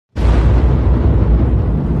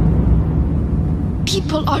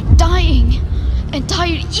People are dying.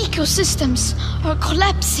 Entire ecosystems are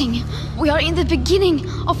collapsing. We are in the beginning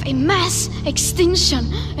of a mass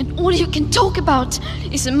extinction, and all you can talk about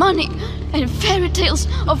is money and fairy tales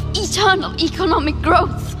of eternal economic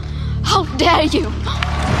growth. How dare you!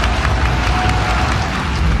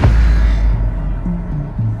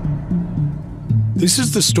 This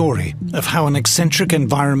is the story of how an eccentric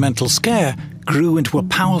environmental scare grew into a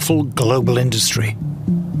powerful global industry.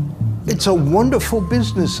 It's a wonderful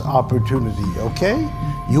business opportunity, okay?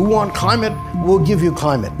 You want climate, we'll give you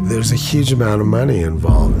climate. There's a huge amount of money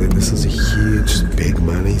involved. This is a huge, big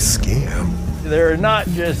money scam. There are not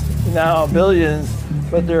just now billions,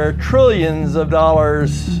 but there are trillions of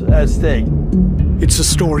dollars at stake. It's a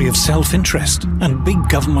story of self-interest and big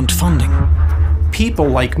government funding. People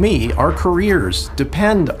like me, our careers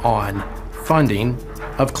depend on funding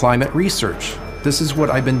of climate research. This is what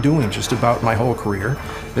I've been doing just about my whole career.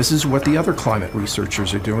 This is what the other climate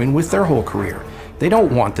researchers are doing with their whole career. They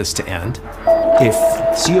don't want this to end. If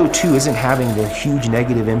CO2 isn't having the huge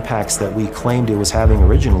negative impacts that we claimed it was having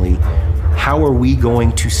originally, how are we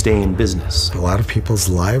going to stay in business? A lot of people's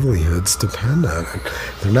livelihoods depend on it.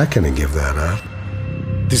 They're not going to give that up.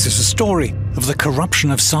 This is a story of the corruption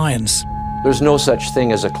of science. There's no such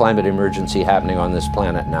thing as a climate emergency happening on this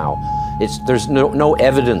planet now. There's no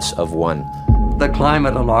evidence of one. The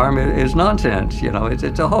climate alarm is nonsense, you know, it's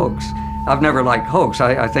a hoax. I've never liked hoax.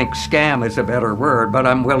 I think scam is a better word, but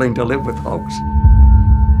I'm willing to live with hoax.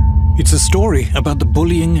 It's a story about the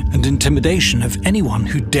bullying and intimidation of anyone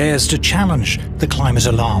who dares to challenge the climate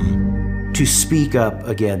alarm. To speak up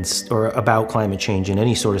against or about climate change in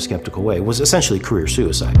any sort of skeptical way was essentially career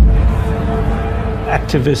suicide.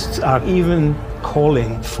 Activists are even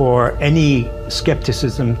calling for any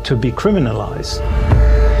skepticism to be criminalized.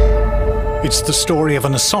 It's the story of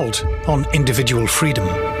an assault on individual freedom.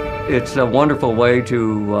 It's a wonderful way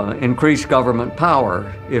to increase government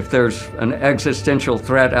power. If there's an existential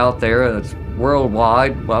threat out there that's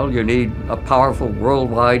worldwide, well, you need a powerful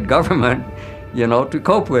worldwide government, you know, to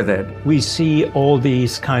cope with it. We see all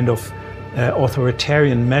these kind of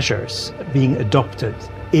authoritarian measures being adopted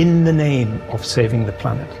in the name of saving the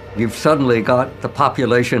planet. You've suddenly got the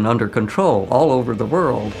population under control all over the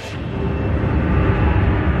world.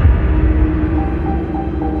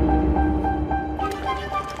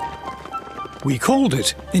 We called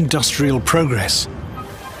it industrial progress.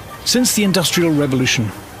 Since the Industrial Revolution,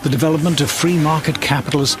 the development of free market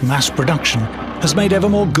capitalist mass production has made ever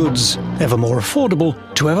more goods ever more affordable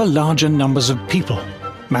to ever larger numbers of people.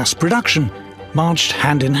 Mass production marched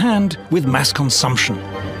hand in hand with mass consumption.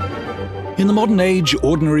 In the modern age,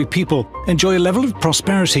 ordinary people enjoy a level of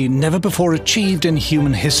prosperity never before achieved in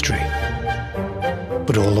human history.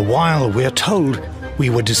 But all the while, we're told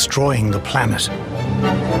we were destroying the planet.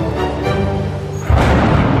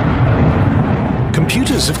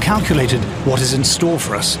 Computers have calculated what is in store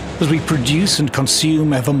for us as we produce and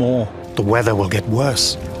consume ever more. The weather will get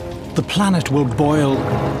worse. The planet will boil.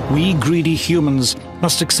 We greedy humans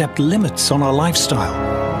must accept limits on our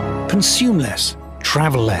lifestyle. Consume less,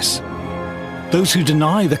 travel less. Those who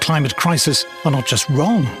deny the climate crisis are not just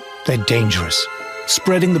wrong, they're dangerous,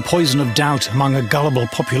 spreading the poison of doubt among a gullible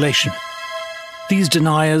population. These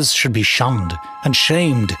deniers should be shunned and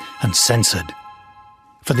shamed and censored.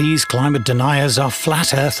 For these climate deniers are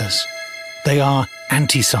flat earthers. They are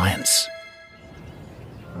anti-science.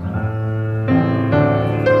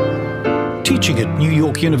 Teaching at New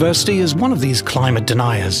York University is one of these climate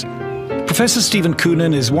deniers. Professor Stephen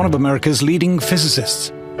Koonin is one of America's leading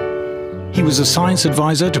physicists. He was a science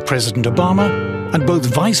advisor to President Obama and both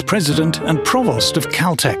vice president and provost of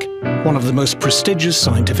Caltech, one of the most prestigious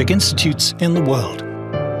scientific institutes in the world.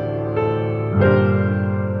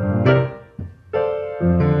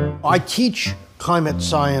 I teach climate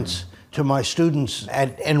science to my students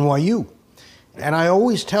at NYU, and I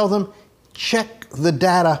always tell them, check the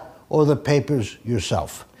data or the papers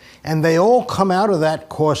yourself. And they all come out of that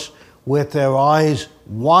course with their eyes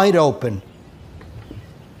wide open.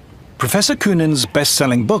 Professor Koonin's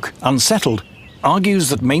best-selling book, Unsettled, argues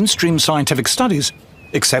that mainstream scientific studies,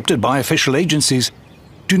 accepted by official agencies,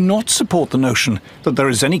 do not support the notion that there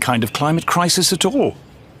is any kind of climate crisis at all.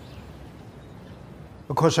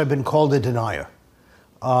 Of course, I've been called a denier.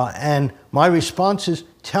 And my response is,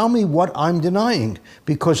 tell me what I'm denying,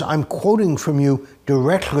 because I'm quoting from you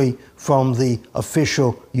directly from the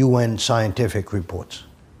official UN scientific reports.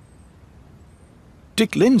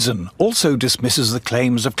 Dick Lindzen also dismisses the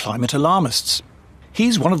claims of climate alarmists.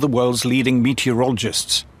 He's one of the world's leading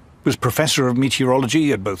meteorologists, was professor of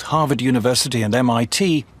meteorology at both Harvard University and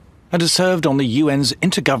MIT, and has served on the UN's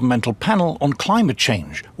Intergovernmental Panel on Climate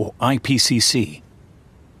Change, or IPCC.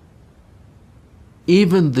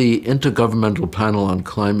 Even the Intergovernmental Panel on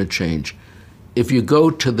Climate Change, if you go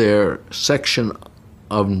to their section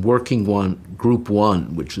of Working One, Group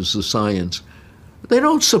 1, which is the science, they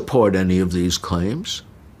don't support any of these claims.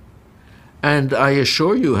 And I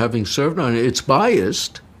assure you, having served on it, it's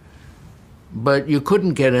biased, but you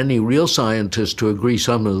couldn't get any real scientists to agree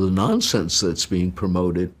some of the nonsense that's being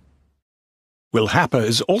promoted. Will Happer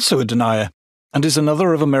is also a denier and is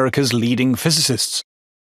another of America's leading physicists.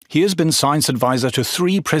 He has been science advisor to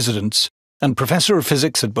 3 presidents and professor of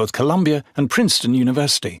physics at both Columbia and Princeton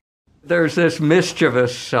University. There's this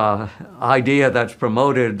mischievous idea that's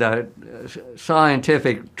promoted that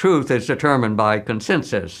scientific truth is determined by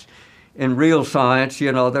consensus. In real science,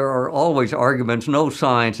 there are always arguments. No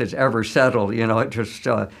science is ever settled. It just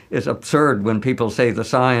is absurd when people say the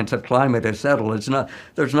science of climate is settled. It's not.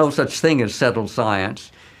 There's no such thing as settled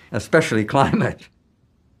science, especially climate.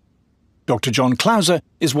 Dr. John Clauser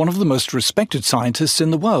is one of the most respected scientists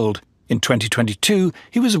in the world. In 2022,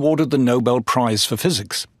 he was awarded the Nobel Prize for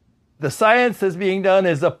Physics. The science that's being done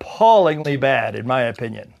is appallingly bad, in my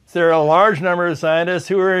opinion. There are a large number of scientists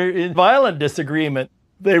who are in violent disagreement.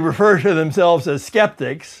 They refer to themselves as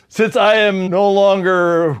skeptics. Since I am no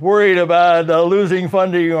longer worried about losing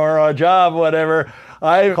funding or a job, whatever,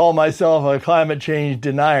 I call myself a climate change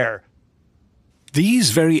denier.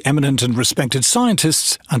 These very eminent and respected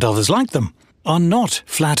scientists, and others like them, are not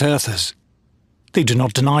flat earthers. They do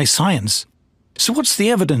not deny science. So what's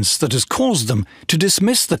the evidence that has caused them to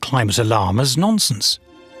dismiss the climate alarm as nonsense?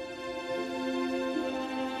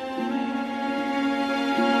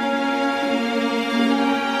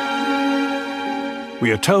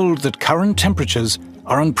 We are told that current temperatures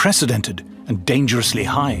are unprecedented and dangerously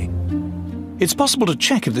high. It's possible to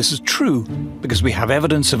check if this is true because we have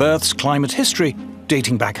evidence of Earth's climate history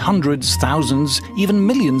dating back hundreds, thousands, even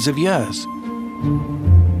millions of years.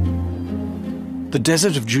 The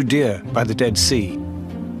desert of Judea by the Dead Sea.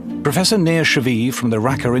 Professor Nir Shavi from the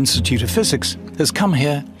Racah Institute of Physics has come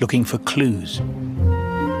here looking for clues.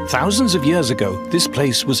 Thousands of years ago, this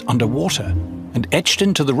place was underwater, and etched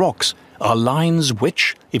into the rocks are lines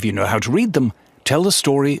which, if you know how to read them, tell the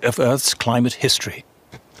story of Earth's climate history.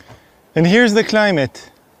 And here's the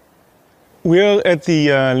climate. We're at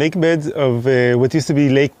the lake beds of what used to be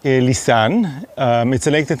Lake Lisan. It's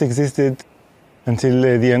a lake that existed until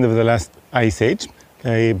the end of the last ice age.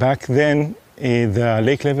 Back then, the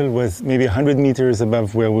lake level was maybe 100 meters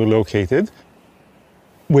above where we're located.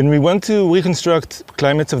 When we want to reconstruct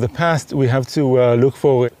climates of the past, we have to look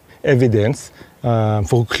for evidence,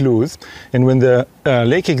 for clues. And when the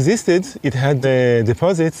lake existed, it had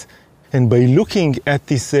deposits. And by looking at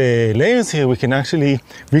these layers here, we can actually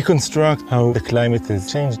reconstruct how the climate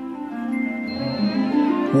has changed.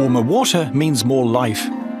 Warmer water means more life,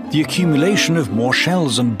 the accumulation of more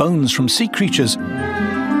shells and bones from sea creatures,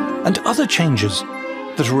 and other changes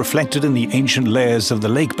that are reflected in the ancient layers of the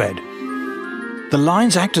lake bed. The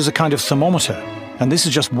lines act as a kind of thermometer, and this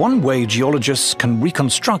is just one way geologists can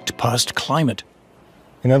reconstruct past climate.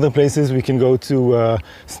 In other places, we can go to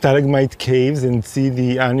stalagmite caves and see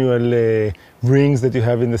the annual rings that you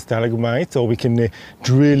have in the stalagmites, or we can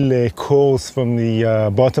drill cores from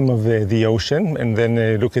the bottom of the ocean and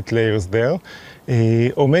then look at layers there,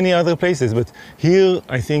 or many other places. But here,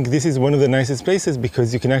 I think this is one of the nicest places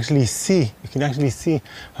because you can actually see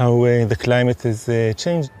how the climate has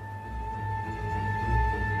changed.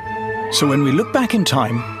 So when we look back in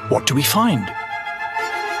time, what do we find?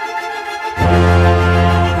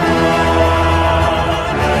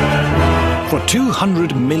 For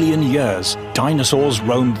 200 million years, dinosaurs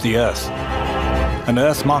roamed the Earth. An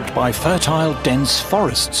Earth marked by fertile, dense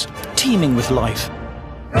forests, teeming with life.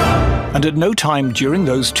 And at no time during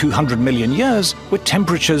those 200 million years were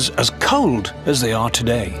temperatures as cold as they are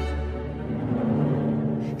today.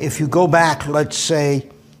 If you go back, let's say,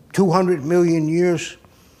 200 million years,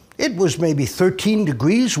 it was maybe 13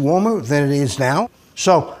 degrees warmer than it is now.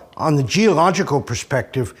 So, on the geological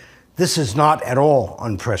perspective, this is not at all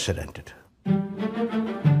unprecedented.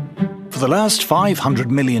 For the last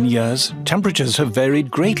 500 million years, temperatures have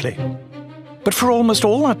varied greatly. But for almost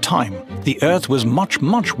all that time, the Earth was much,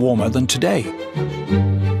 much warmer than today.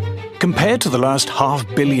 Compared to the last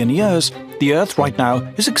 500 million years, the Earth right now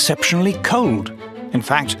is exceptionally cold. In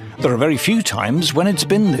fact, there are very few times when it's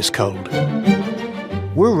been this cold.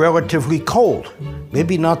 We're relatively cold.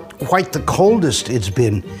 Maybe not quite the coldest it's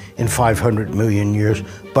been in 500 million years,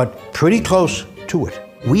 but pretty close to it.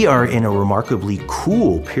 We are in a remarkably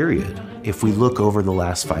cool period if we look over the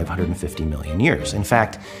last 550 million years. In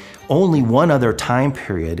fact, only one other time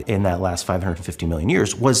period in that last 550 million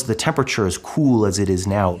years was the temperature as cool as it is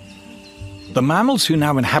now. The mammals who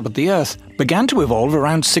now inhabit the Earth began to evolve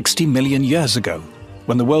around 60 million years ago,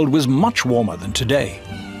 when the world was much warmer than today.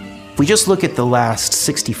 If we just look at the last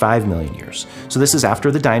 65 million years, so this is after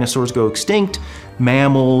the dinosaurs go extinct,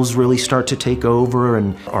 mammals really start to take over,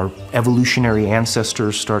 and our evolutionary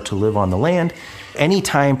ancestors start to live on the land. Any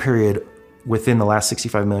time period within the last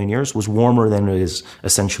 65 million years was warmer than it is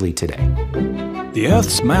essentially today. The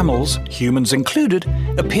Earth's mammals, humans included,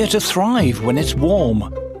 appear to thrive when it's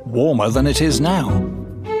warm, warmer than it is now.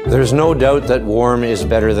 There's no doubt that warm is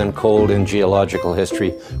better than cold in geological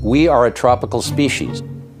history. We are a tropical species.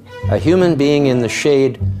 A human being in the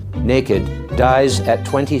shade, naked, dies at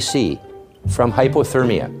 20 C from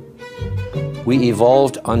hypothermia. We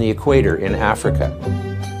evolved on the equator in Africa,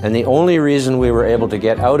 and the only reason we were able to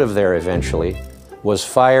get out of there eventually was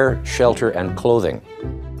fire, shelter, and clothing.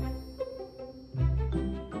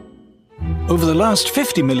 Over the last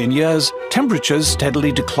 50 million years, temperatures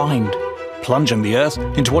steadily declined, plunging the Earth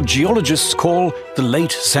into what geologists call the late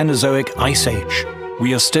Cenozoic Ice Age.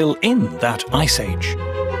 We are still in that Ice Age.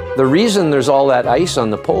 The reason there's all that ice on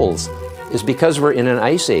the poles is because we're in an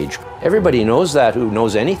ice age. Everybody knows that who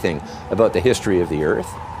knows anything about the history of the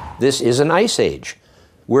Earth. This is an ice age.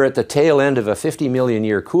 We're at the tail end of a 50 million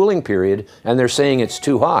year cooling period, and they're saying it's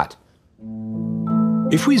too hot.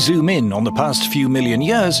 If we zoom in on the past few million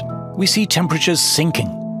years, we see temperatures sinking,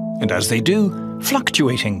 and as they do,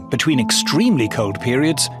 fluctuating between extremely cold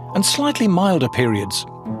periods and slightly milder periods.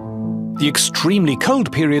 The extremely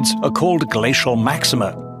cold periods are called glacial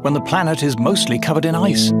maxima, when the planet is mostly covered in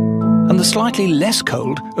ice, and the slightly less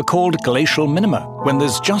cold are called glacial minima, when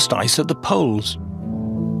there's just ice at the poles.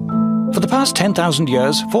 For the past 10,000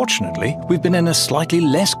 years, fortunately, we've been in a slightly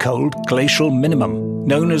less cold glacial minimum,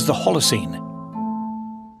 known as the Holocene.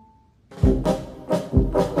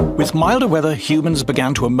 With milder weather, humans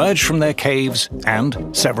began to emerge from their caves,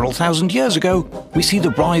 and, several thousand years ago, we see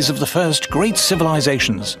the rise of the first great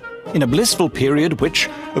civilizations, in a blissful period which,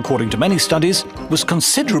 according to many studies, was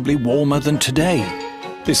considerably warmer than today.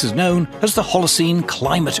 This is known as the Holocene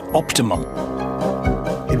climate optimum.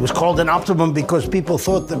 It was called an optimum because people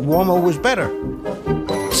thought that warmer was better.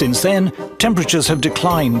 Since then, temperatures have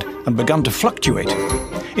declined and begun to fluctuate.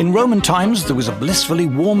 In Roman times, there was a blissfully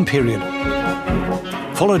warm period,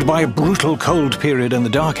 followed by a brutal cold period in the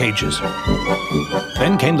Dark Ages.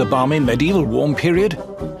 Then came the balmy medieval warm period,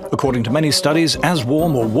 according to many studies as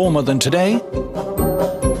warm or warmer than today,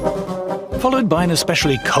 followed by an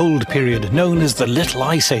especially cold period known as the Little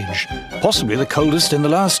Ice Age, possibly the coldest in the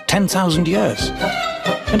last 10,000 years.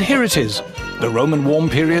 And here it is, the Roman warm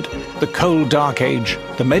period, the cold Dark Age,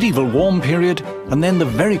 the medieval warm period, and then the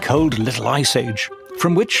very cold Little Ice Age,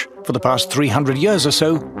 from which, for the past 300 years or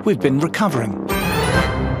so, we've been recovering.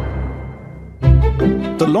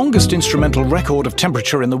 The longest instrumental record of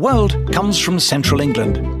temperature in the world comes from central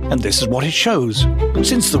England, and this is what it shows.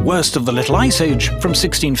 Since the worst of the Little Ice Age, from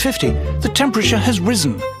 1650, the temperature has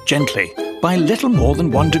risen, gently, by little more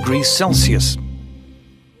than 1 degree Celsius.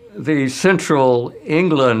 The central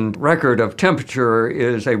England record of temperature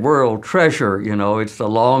is a world treasure. You know, it's the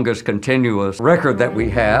longest continuous record that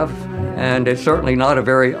we have, and it's certainly not a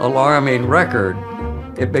very alarming record.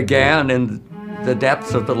 It began in the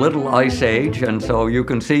depths of the Little Ice Age, and so you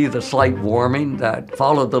can see the slight warming that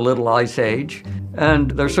followed the Little Ice Age. And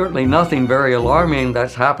there's certainly nothing very alarming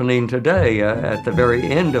that's happening today at the very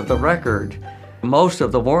end of the record. Most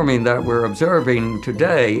of the warming that we're observing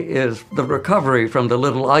today is the recovery from the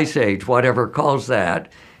Little Ice Age, whatever caused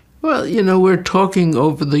that. Well, you know, we're talking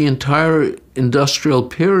over the entire industrial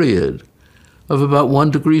period of about 1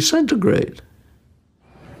 degree centigrade.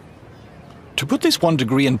 To put this 1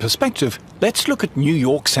 degree in perspective, let's look at New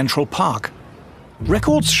York Central Park.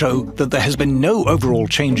 Records show that there has been no overall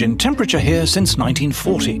change in temperature here since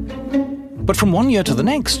 1940. But from one year to the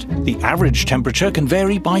next, the average temperature can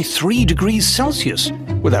vary by 3 degrees Celsius,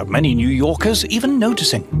 without many New Yorkers even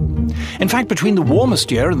noticing. In fact, between the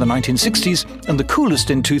warmest year in the 1960s and the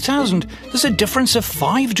coolest in 2000, there's a difference of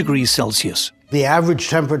 5 degrees Celsius. The average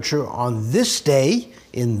temperature on this day,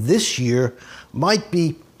 in this year, might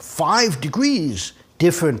be 5 degrees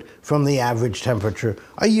different from the average temperature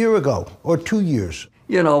a year ago or 2 years.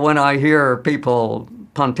 You know, when I hear people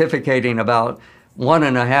pontificating about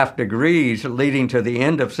 1.5 degrees leading to the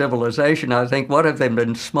end of civilization, I think, what have they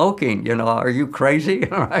been smoking? You know, are you crazy?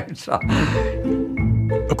 All right, so.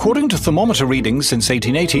 According to thermometer readings since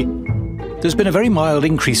 1880, there's been a very mild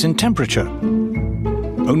increase in temperature.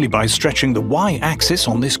 Only by stretching the y-axis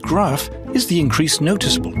on this graph is the increase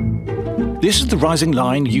noticeable. This is the rising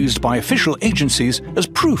line used by official agencies as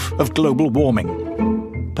proof of global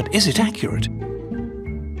warming. But is it accurate?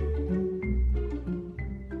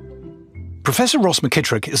 Professor Ross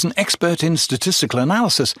McKittrick is an expert in statistical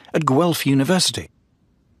analysis at Guelph University.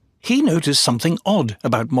 He noticed something odd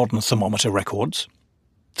about modern thermometer records.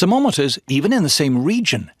 Thermometers, even in the same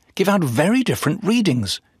region, give out very different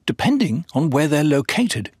readings, depending on where they're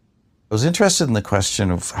located. I was interested in the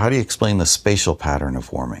question of how do you explain the spatial pattern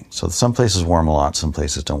of warming? So some places warm a lot, some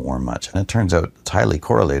places don't warm much. And it turns out it's highly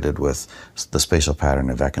correlated with the spatial pattern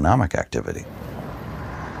of economic activity.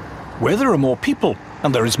 Where there are more people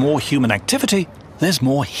and there is more human activity, there's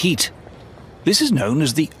more heat. This is known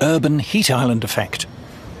as the urban heat island effect.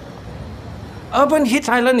 Urban heat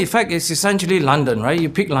island effect is essentially London, right? You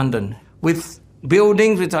pick London. With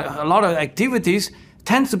buildings, with a lot of activities,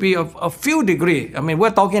 tends to be a few degrees. I mean, we're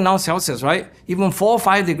talking now Celsius, right? Even 4 or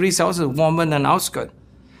 5 degrees Celsius warmer than outskirts.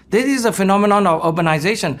 This is a phenomenon of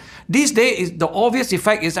urbanization. These days, the obvious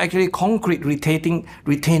effect is actually concrete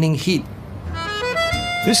retaining heat.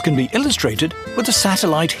 This can be illustrated with a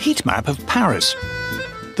satellite heat map of Paris.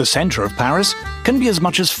 The center of Paris can be as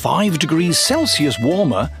much as 5 degrees Celsius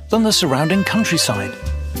warmer than the surrounding countryside.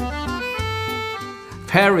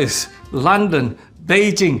 Paris, London,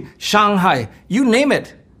 Beijing, Shanghai, you name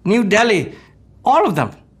it, New Delhi, all of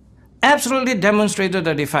them absolutely demonstrated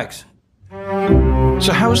the effects.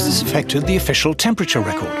 So how has this affected the official temperature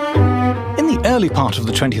record? In the early part of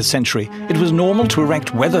the 20th century, it was normal to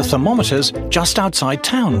erect weather thermometers just outside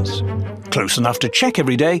towns, close enough to check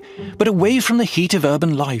every day, but away from the heat of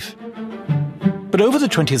urban life. But over the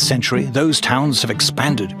 20th century, those towns have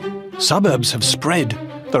expanded. Suburbs have spread.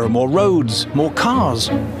 There are more roads, more cars.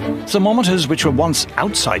 Thermometers which were once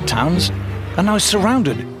outside towns are now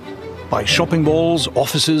surrounded by shopping malls,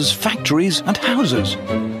 offices, factories, and houses.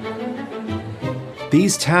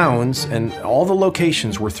 These towns and all the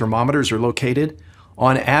locations where thermometers are located,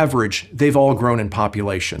 on average, they've all grown in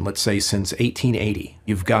population, let's say since 1880.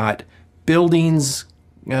 You've got buildings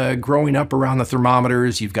growing up around the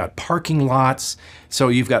thermometers, you've got parking lots, so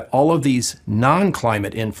you've got all of these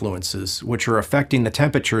non-climate influences which are affecting the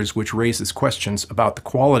temperatures, which raises questions about the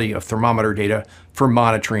quality of thermometer data for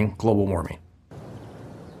monitoring global warming.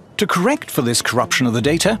 To correct for this corruption of the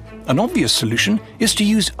data, an obvious solution is to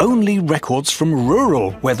use only records from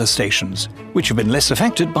rural weather stations, which have been less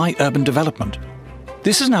affected by urban development.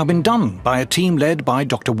 This has now been done by a team led by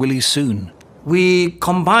Dr. Willie Soon. We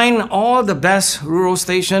combine all the best rural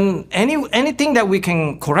stations, anything that we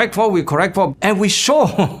can correct for, we correct for, and we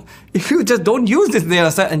show if you just don't use this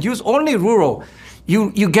data set and use only rural,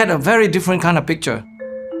 you get a very different kind of picture.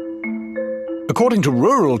 According to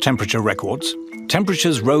rural temperature records,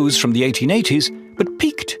 temperatures rose from the 1880s but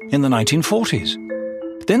peaked in the 1940s.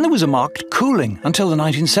 Then there was a marked cooling until the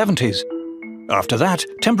 1970s. After that,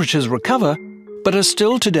 temperatures recover, but are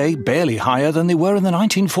still today barely higher than they were in the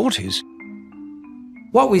 1940s.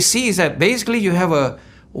 What we see is that basically you have a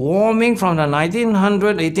warming from the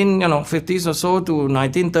 1850s or so to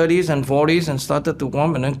 1930s and 40s and started to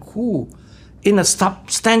warm and then cool in a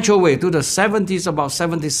substantial way to the 70s, about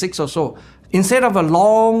 76 or so. Instead of a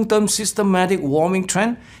long-term systematic warming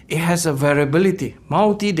trend, it has a variability,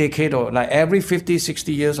 multi-decadal, like every 50,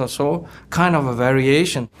 60 years or so, kind of a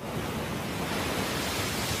variation.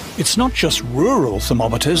 It's not just rural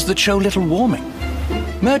thermometers that show little warming.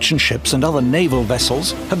 Merchant ships and other naval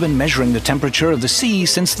vessels have been measuring the temperature of the sea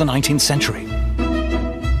since the 19th century.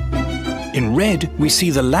 In red, we see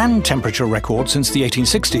the land temperature record since the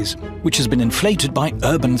 1860s, which has been inflated by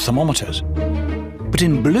urban thermometers. But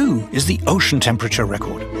in blue is the ocean temperature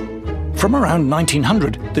record. From around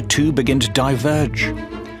 1900, the two begin to diverge.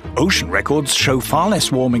 Ocean records show far less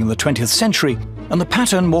warming in the 20th century, and the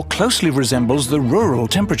pattern more closely resembles the rural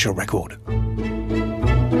temperature record.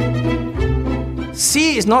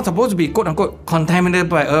 Sea is not supposed to be, quote-unquote, contaminated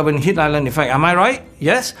by urban heat island effect. Am I right?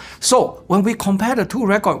 Yes? So, when we compare the two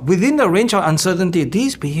records, within the range of uncertainty,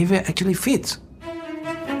 this behavior actually fits.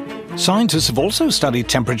 Scientists have also studied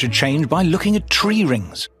temperature change by looking at tree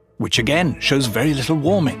rings, which again shows very little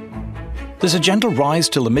warming. There's a gentle rise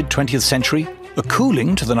till the mid-20th century, a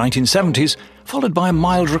cooling to the 1970s, followed by a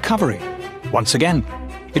mild recovery. Once again,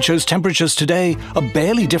 it shows temperatures today are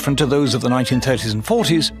barely different to those of the 1930s and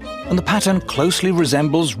 40s, and the pattern closely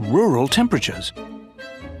resembles rural temperatures.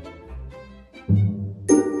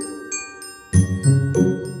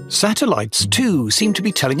 Satellites, too, seem to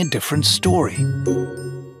be telling a different story.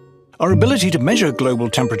 Our ability to measure global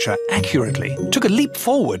temperature accurately took a leap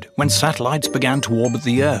forward when satellites began to orbit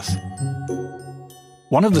the Earth.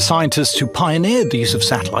 One of the scientists who pioneered the use of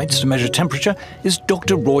satellites to measure temperature is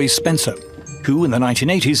Dr. Roy Spencer, who in the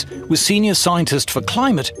 1980s was senior scientist for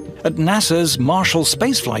climate at NASA's Marshall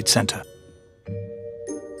Space Flight Center.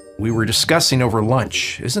 We were discussing over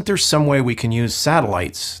lunch, isn't there some way we can use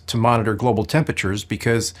satellites to monitor global temperatures?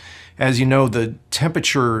 Because, as you know, the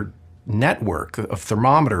temperature network of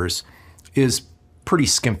thermometers is pretty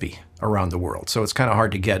skimpy around the world, so it's kind of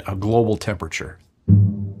hard to get a global temperature.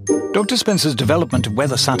 Dr. Spencer's development of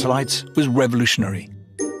weather satellites was revolutionary.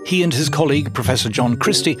 He and his colleague, Professor John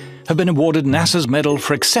Christie, have been awarded NASA's Medal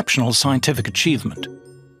for Exceptional Scientific Achievement.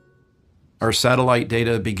 Our satellite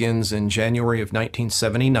data begins in January of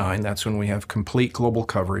 1979. That's when we have complete global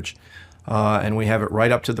coverage, and we have it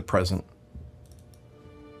right up to the present.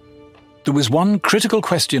 There was one critical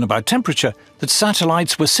question about temperature that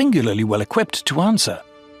satellites were singularly well equipped to answer.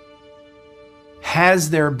 Has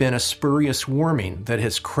there been a spurious warming that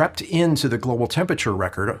has crept into the global temperature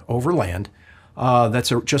record over land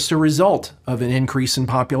that's just a result of an increase in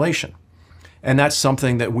population? And that's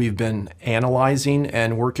something that we've been analyzing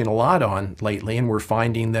and working a lot on lately, and we're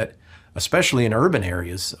finding that, especially in urban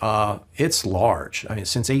areas, it's large. I mean,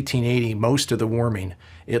 since 1880, most of the warming,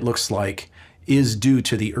 it looks like, is due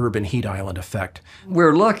to the urban heat island effect.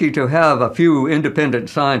 We're lucky to have a few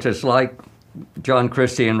independent scientists like John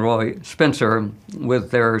Christie and Roy Spencer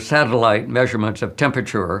with their satellite measurements of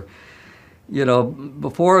temperature. You know,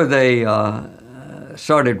 before they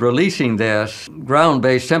started releasing this,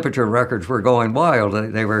 ground-based temperature records were going wild.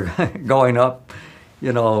 They were going up,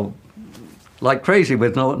 you know, like crazy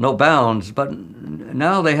with no bounds. But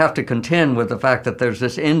now they have to contend with the fact that there's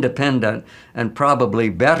this independent and probably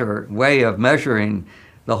better way of measuring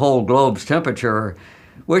the whole globe's temperature,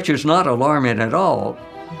 which is not alarming at all.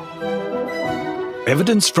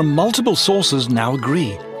 Evidence from multiple sources now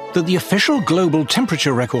agree that the official global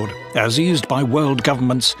temperature record, as used by world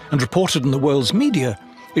governments and reported in the world's media,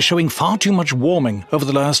 is showing far too much warming over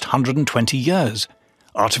the last 120 years,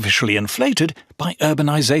 artificially inflated by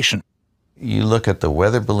urbanization. You look at the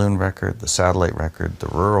weather balloon record, the satellite record, the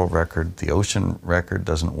rural record, the ocean record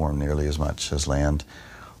doesn't warm nearly as much as land.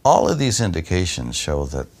 All of these indications show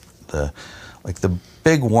that the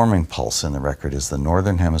big warming pulse in the record is the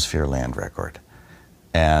Northern Hemisphere land record.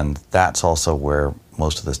 And that's also where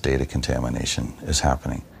most of this data contamination is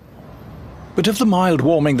happening. But of the mild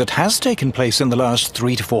warming that has taken place in the last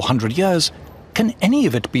 300 to 400 years, can any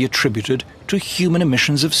of it be attributed to human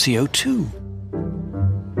emissions of CO2?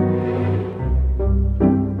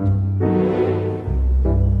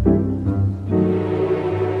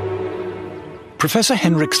 Professor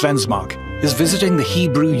Henrik Svensmark is visiting the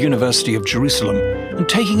Hebrew University of Jerusalem and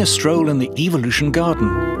taking a stroll in the Evolution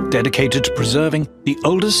Garden, dedicated to preserving the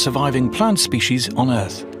oldest surviving plant species on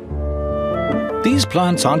Earth. These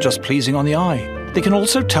plants aren't just pleasing on the eye. They can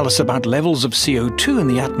also tell us about levels of CO2 in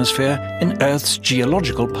the atmosphere in Earth's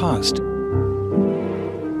geological past.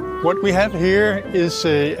 What we have here is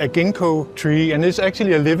a ginkgo tree, and it's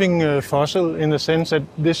actually a living fossil in the sense that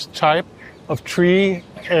this type of tree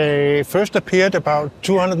first appeared about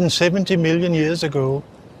 270 million years ago.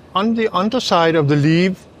 On the underside of the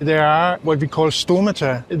leaf, there are what we call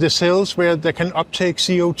stomata, the cells where they can uptake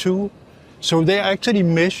CO2. So they're actually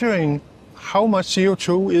measuring how much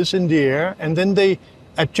CO2 is in the air, and then they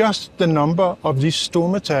adjust the number of these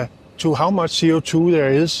stomata to how much CO2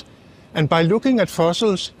 there is. And by looking at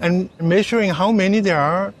fossils and measuring how many there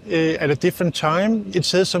are at a different time, it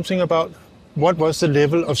says something about what was the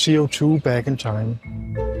level of CO2 back in time.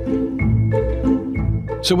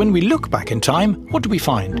 So when we look back in time, what do we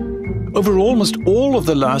find? Over almost all of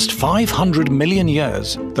the last 500 million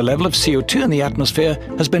years, the level of CO2 in the atmosphere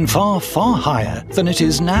has been far, far higher than it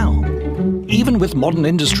is now. Even with modern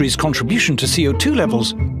industry's contribution to CO2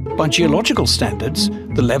 levels, by geological standards,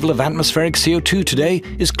 the level of atmospheric CO2 today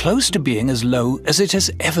is close to being as low as it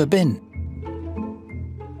has ever been.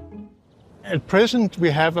 At present,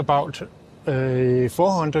 we have about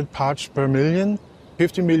 400 parts per million.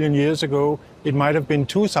 50 million years ago, it might have been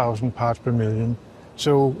 2,000 parts per million.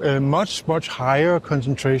 So a much, much higher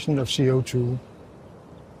concentration of CO2.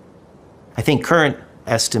 I think current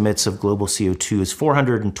estimates of global CO2 is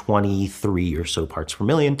 423 or so parts per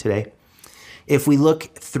million today. If we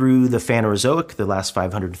look through the Phanerozoic, the last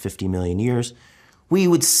 550 million years, we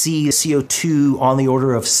would see CO2 on the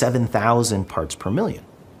order of 7,000 parts per million.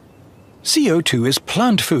 CO2 is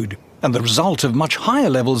plant food, and the result of much higher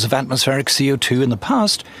levels of atmospheric CO2 in the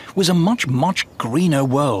past was a much, much greener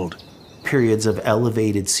world. Periods of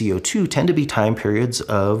elevated CO2 tend to be time periods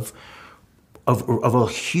of a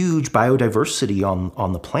huge biodiversity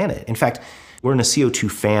on the planet. In fact, we're in a CO2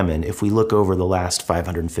 famine if we look over the last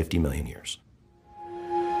 550 million years.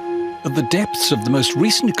 At the depths of the most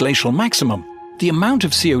recent glacial maximum, the amount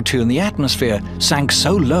of CO2 in the atmosphere sank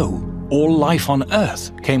so low, all life on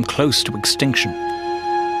Earth came close to extinction.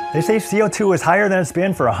 They say CO2 is higher than it's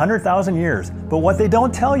been for 100,000 years, but what they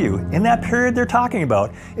don't tell you in that period they're talking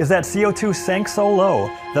about is that CO2 sank so low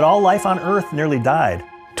that all life on Earth nearly died.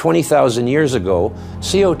 20,000 years ago,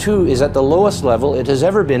 CO2 is at the lowest level it has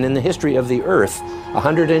ever been in the history of the Earth,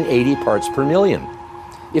 180 parts per million.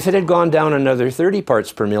 If it had gone down another 30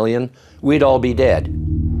 parts per million, we'd all be dead.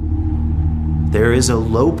 There is a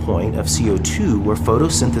low point of CO2 where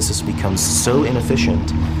photosynthesis becomes so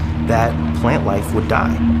inefficient that plant life would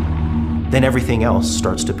die. Then everything else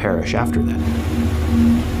starts to perish after that.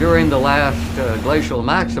 During the last glacial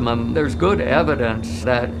maximum, there's good evidence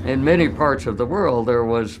that in many parts of the world there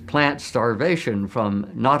was plant starvation from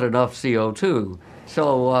not enough CO2.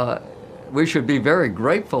 So we should be very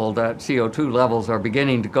grateful that CO2 levels are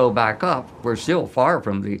beginning to go back up. We're still far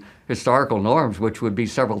from the historical norms, which would be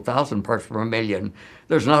several thousand parts per million.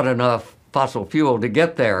 There's not enough fossil fuel to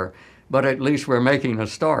get there, but at least we're making a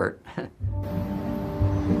start.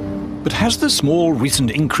 But has the small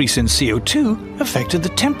recent increase in CO2 affected the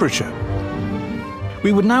temperature?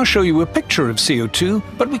 We would now show you a picture of CO2,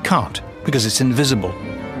 but we can't, because it's invisible.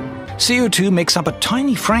 CO2 makes up a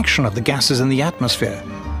tiny fraction of the gases in the atmosphere,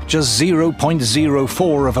 just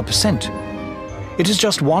 0.04%. It is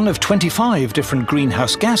just one of 25 different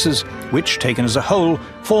greenhouse gases, which, taken as a whole,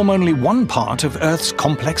 form only one part of Earth's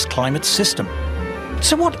complex climate system.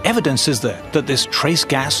 So what evidence is there that this trace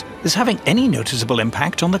gas is having any noticeable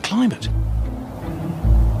impact on the climate?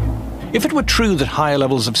 If it were true that higher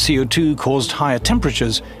levels of CO2 caused higher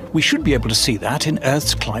temperatures, we should be able to see that in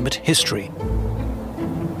Earth's climate history.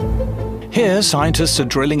 Here, scientists are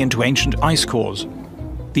drilling into ancient ice cores.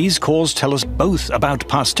 These cores tell us both about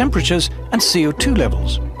past temperatures and CO2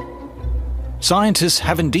 levels. Scientists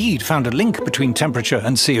have indeed found a link between temperature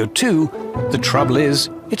and CO2. The trouble is,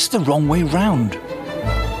 it's the wrong way round.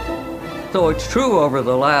 So it's true over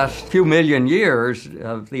the last few million years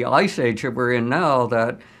of the ice age that we're in now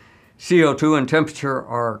that CO2 and temperature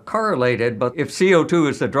are correlated, but if CO2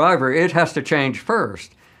 is the driver, it has to change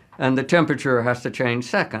first, and the temperature has to change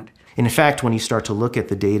second. In fact, when you start to look at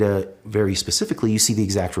the data very specifically, you see the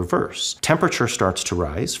exact reverse. Temperature starts to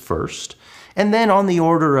rise first, and then on the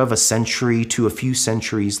order of a century to a few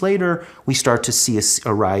centuries later, we start to see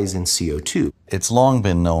a rise in CO2. It's long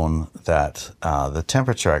been known that the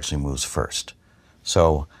temperature actually moves first.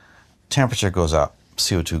 So temperature goes up,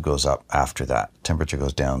 CO2 goes up after that. Temperature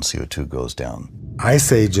goes down, CO2 goes down.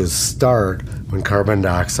 Ice ages start when carbon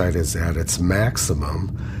dioxide is at its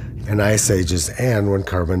maximum, and ice ages end when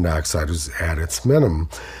carbon dioxide is at its minimum,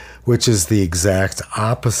 which is the exact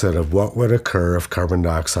opposite of what would occur if carbon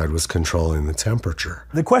dioxide was controlling the temperature.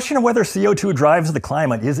 The question of whether CO2 drives the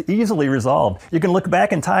climate is easily resolved. You can look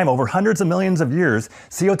back in time over hundreds of millions of years.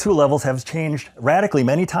 CO2 levels have changed radically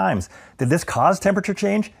many times. Did this cause temperature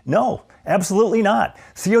change? No, absolutely not.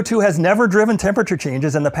 CO2 has never driven temperature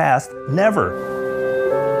changes in the past, never.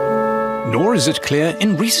 Nor is it clear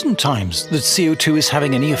in recent times that CO2 is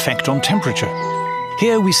having any effect on temperature.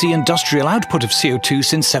 Here we see industrial output of CO2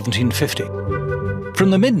 since 1750. From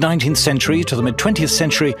the mid-19th century to the mid-20th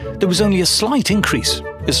century, there was only a slight increase.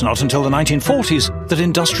 It's not until the 1940s that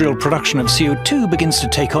industrial production of CO2 begins to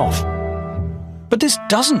take off. But this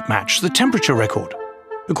doesn't match the temperature record.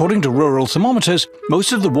 According to rural thermometers,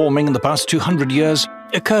 most of the warming in the past 200 years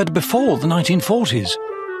occurred before the 1940s,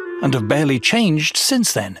 and have barely changed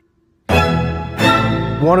since then.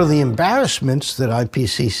 One of the embarrassments that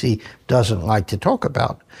IPCC doesn't like to talk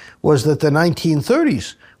about was that the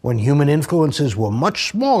 1930s, when human influences were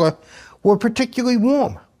much smaller, were particularly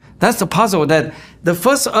warm. That's the puzzle, that the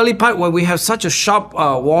first early part where we have such a sharp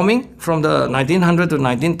warming from the 1900s to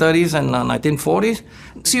 1930s and 1940s,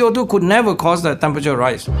 CO2 could never cause the temperature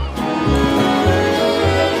rise. But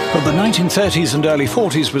the 1930s and early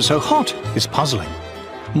 40s were so hot is puzzling.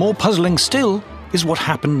 More puzzling still is what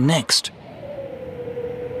happened next.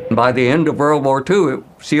 By the end of World War II,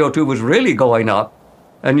 CO2 was really going up,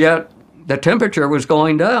 and yet the temperature was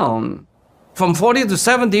going down. From 40 to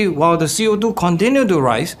 70, while the CO2 continued to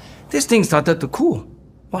rise, this thing started to cool.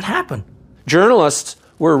 What happened? Journalists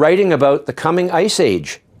were writing about the coming ice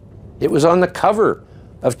age. It was on the cover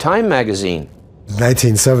of Time magazine. In the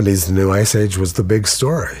 1970s, the new ice age was the big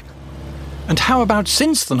story. And how about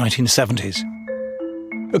since the 1970s?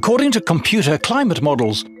 According to computer climate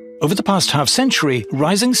models, over the past half-century,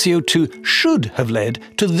 rising CO2 should have led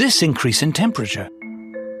to this increase in temperature.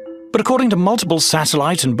 But according to multiple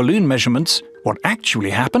satellite and balloon measurements, what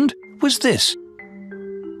actually happened was this.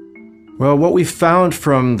 Well, what we found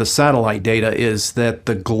from the satellite data is that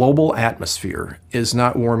the global atmosphere is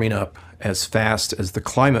not warming up as fast as the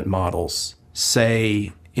climate models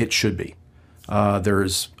say it should be.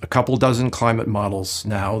 There's a couple dozen climate models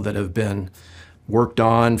now that have been worked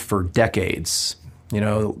on for decades.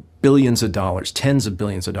 Billions of dollars, tens of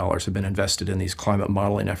billions of dollars have been invested in these climate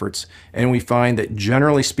modeling efforts. And we find that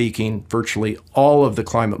generally speaking, virtually all of the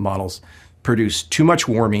climate models produce too much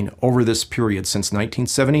warming over this period since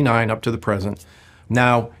 1979 up to the present.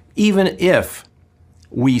 Now, even if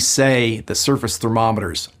we say the surface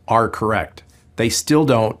thermometers are correct, they still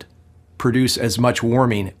don't produce as much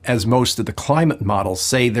warming as most of the climate models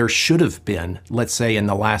say there should have been, let's say, in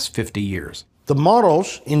the last 50 years. The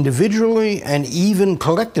models, individually and even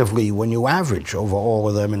collectively, when you average over all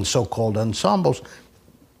of them in so-called ensembles,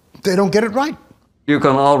 they don't get it right. You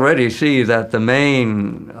can already see that the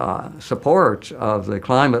main support of the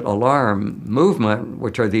climate alarm movement,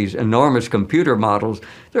 which are these enormous computer models,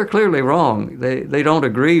 they're clearly wrong. They don't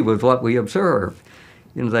agree with what we observe.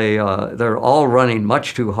 They're all running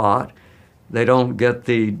much too hot. They don't get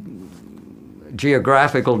the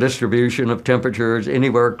geographical distribution of temperatures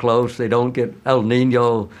anywhere close. They don't get El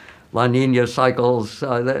Nino, La Nina cycles.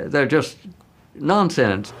 They're just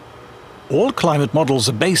nonsense. All climate models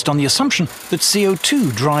are based on the assumption that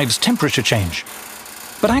CO2 drives temperature change.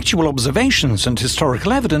 But actual observations and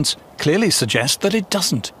historical evidence clearly suggest that it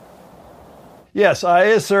doesn't. Yes, I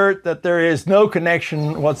assert that there is no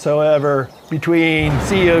connection whatsoever between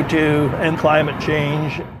CO2 and climate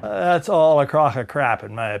change. That's all a crock of crap,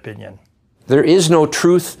 in my opinion. There is no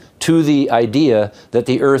truth to the idea that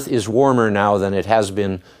the Earth is warmer now than it has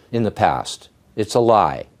been in the past. It's a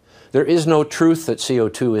lie. There is no truth that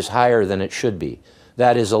CO2 is higher than it should be.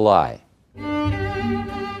 That is a lie.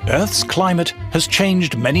 Earth's climate has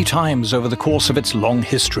changed many times over the course of its long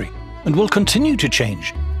history and will continue to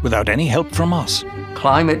change without any help from us.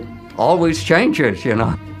 Climate always changes,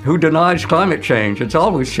 Who denies climate change? It's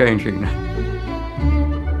always changing.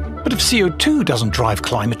 But if CO2 doesn't drive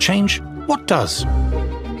climate change, what does?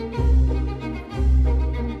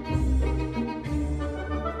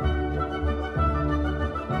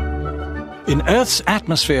 In Earth's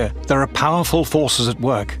atmosphere, there are powerful forces at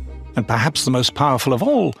work, and perhaps the most powerful of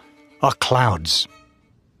all are clouds.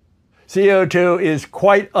 CO2 is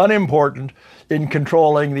quite unimportant in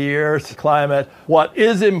controlling the Earth's climate. What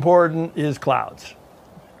is important is clouds.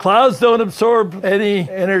 Clouds don't absorb any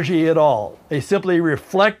energy at all. They simply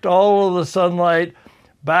reflect all of the sunlight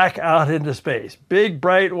back out into space. Big,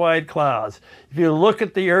 bright, white clouds. If you look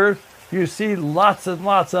at the Earth, you see lots and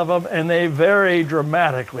lots of them, and they vary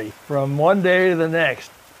dramatically from one day to the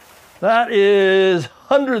next. That is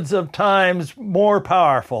hundreds of times more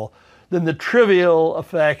powerful than the trivial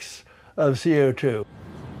effects of CO2.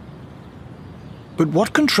 But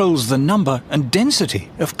what controls the number and density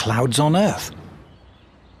of clouds on Earth?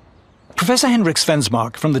 Professor Henrik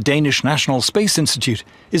Svensmark from the Danish National Space Institute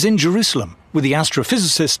is in Jerusalem with the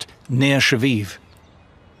astrophysicist Nir Shaviv.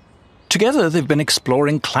 Together they've been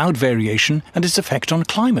exploring cloud variation and its effect on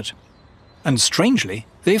climate. And strangely,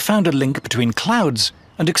 they've found a link between clouds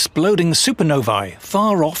and exploding supernovae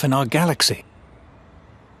far off in our galaxy.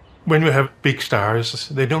 When we have big stars,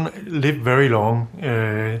 they don't live very long.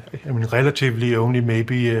 Relatively only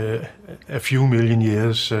maybe a few million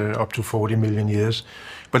years, up to 40 million years.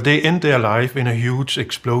 But they end their life in a huge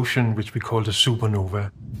explosion, which we call the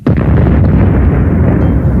supernova.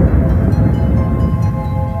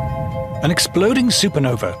 An exploding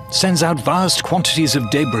supernova sends out vast quantities of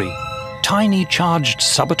debris, tiny charged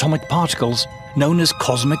subatomic particles known as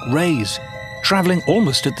cosmic rays, traveling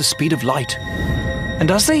almost at the speed of light.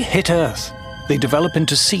 And as they hit Earth, they develop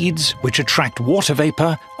into seeds which attract water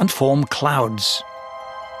vapor and form clouds.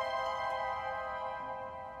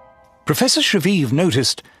 Professor Shaviv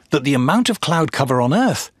noticed that the amount of cloud cover on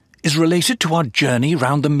Earth is related to our journey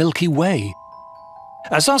round the Milky Way.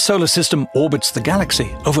 As our solar system orbits the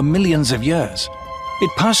galaxy over millions of years, it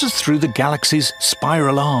passes through the galaxy's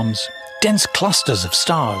spiral arms, dense clusters of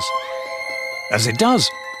stars. As it does,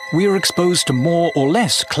 we are exposed to more or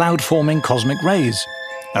less cloud-forming cosmic rays,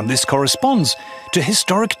 and this corresponds to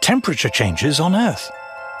historic temperature changes on Earth.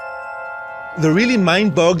 The really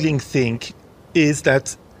mind-boggling thing is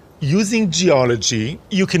that using geology,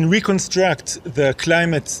 you can reconstruct the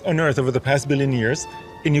climate on Earth over the past billion years,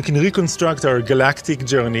 and you can reconstruct our galactic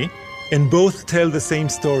journey, and both tell the same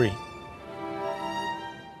story.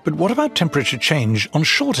 But what about temperature change on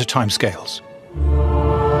shorter timescales?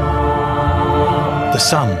 The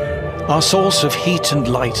Sun, our source of heat and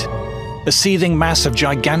light, a seething mass of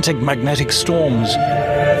gigantic magnetic storms,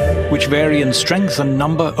 which vary in strength and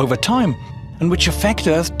number over time, and which affect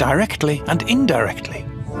Earth directly and indirectly.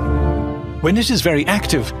 When it is very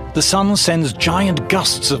active, the Sun sends giant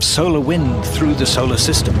gusts of solar wind through the solar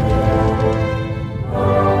system.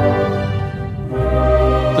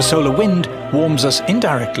 The solar wind warms us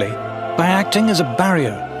indirectly by acting as a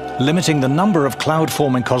barrier, limiting the number of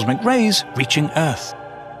cloud-forming cosmic rays reaching Earth.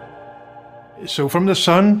 So from the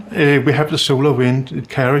sun, we have the solar wind. It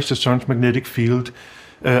carries the sun's magnetic field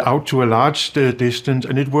out to a large distance,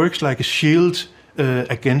 and it works like a shield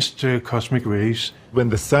against cosmic rays. When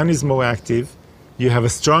the sun is more active, you have a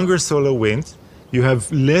stronger solar wind, you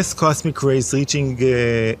have less cosmic rays reaching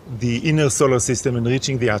the inner solar system and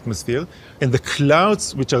reaching the atmosphere, and the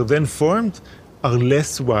clouds which are then formed are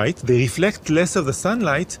less white. They reflect less of the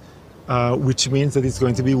sunlight, which means that it's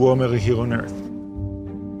going to be warmer here on Earth.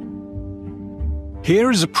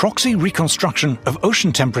 Here is a proxy reconstruction of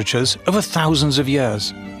ocean temperatures over thousands of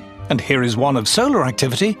years. And here is one of solar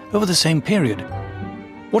activity over the same period.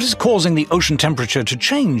 What is causing the ocean temperature to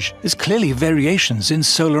change is clearly variations in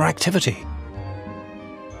solar activity.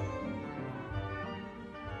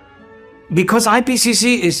 Because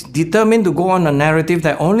IPCC is determined to go on a narrative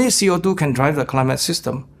that only CO2 can drive the climate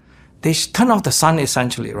system, they turn off the sun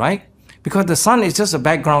essentially, right? Because the sun is just a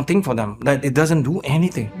background thing for them, that it doesn't do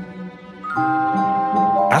anything.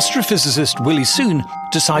 Astrophysicist Willie Soon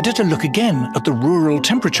decided to look again at the rural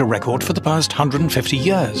temperature record for the past 150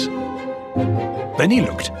 years. Then he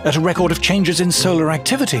looked at a record of changes in solar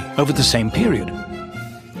activity over the same period.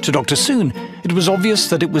 To Dr. Soon, it was obvious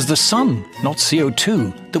that it was the sun, not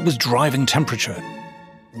CO2, that was driving temperature.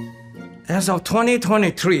 As of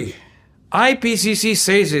 2023, IPCC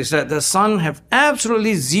says is that the sun have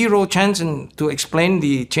absolutely zero chance to explain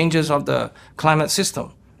the changes of the climate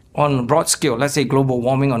system on a broad scale, let's say global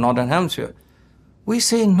warming or northern hemisphere. We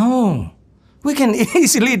say no. We can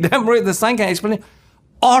easily demonstrate the sun can explain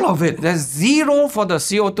all of it. There's zero for the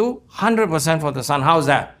CO2, 100% for the sun. How's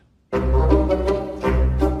that?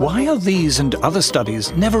 Why are these and other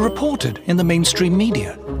studies never reported in the mainstream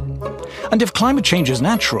media? And if climate change is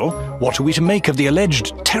natural, what are we to make of the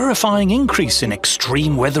alleged terrifying increase in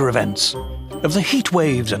extreme weather events? Of the heat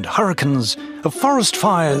waves and hurricanes, of forest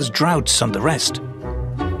fires, droughts and the rest?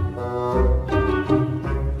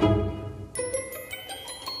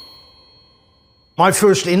 My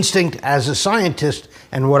first instinct as a scientist,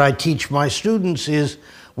 and what I teach my students is,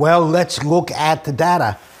 well, let's look at the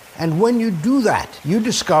data. And when you do that, you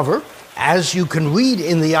discover, as you can read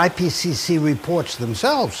in the IPCC reports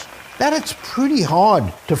themselves, that it's pretty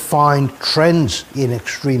hard to find trends in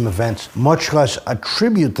extreme events, much less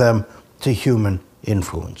attribute them to human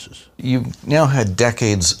influences. You've now had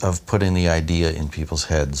decades of putting the idea in people's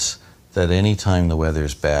heads that any time the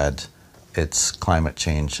weather's bad, it's climate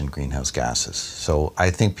change and greenhouse gases. So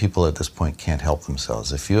I think people at this point can't help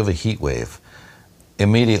themselves. If you have a heat wave,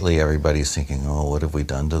 immediately everybody's thinking, oh, what have we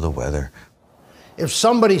done to the weather? If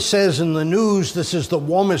somebody says in the news this is the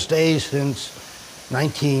warmest day since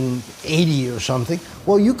 1980 or something,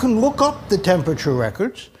 well, you can look up the temperature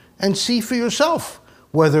records and see for yourself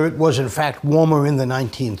whether it was in fact warmer in the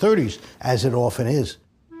 1930s, as it often is.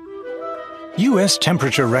 US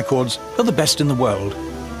temperature records are the best in the world.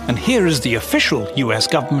 And here is the official US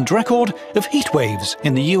government record of heat waves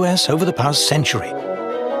in the US over the past century.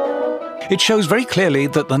 It shows very clearly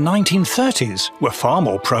that the 1930s were far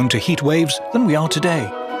more prone to heat waves than we are today.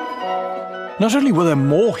 Not only were there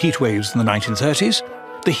more heat waves in the 1930s,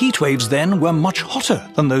 the heat waves then were much hotter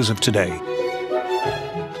than those of today.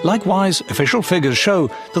 Likewise, official figures show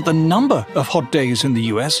that the number of hot days in the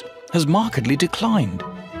US has markedly declined.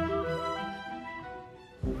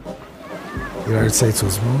 The United States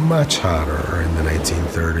was much hotter in the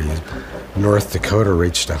 1930s. North Dakota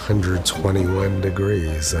reached 121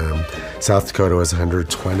 degrees. South Dakota was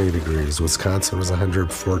 120 degrees. Wisconsin was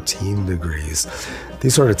 114 degrees.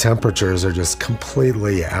 These sort of temperatures are just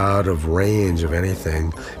completely out of range of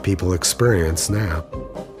anything people experience now.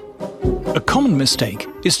 A common mistake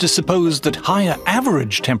is to suppose that higher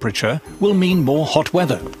average temperature will mean more hot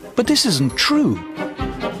weather. But this isn't true.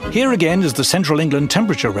 Here again is the Central England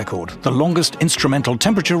temperature record, the longest instrumental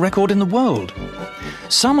temperature record in the world.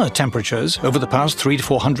 Summer temperatures over the past 300 to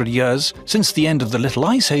 400 years, since the end of the Little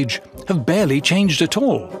Ice Age, have barely changed at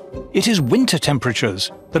all. It is winter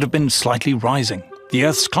temperatures that have been slightly rising. The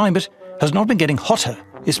Earth's climate has not been getting hotter,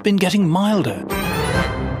 it's been getting milder.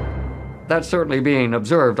 That's certainly being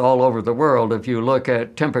observed all over the world. If you look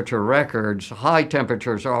at temperature records, high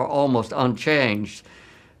temperatures are almost unchanged.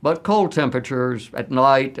 But cold temperatures at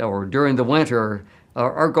night or during the winter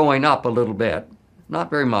are going up a little bit. Not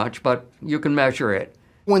very much, but you can measure it.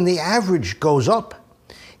 When the average goes up,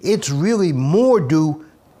 it's really more due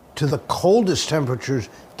to the coldest temperatures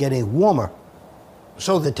getting warmer.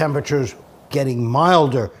 So the temperatures getting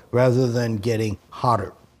milder rather than getting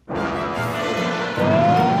hotter.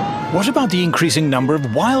 What about the increasing number of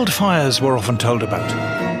wildfires we're often told about?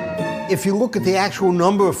 If you look at the actual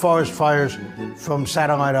number of forest fires from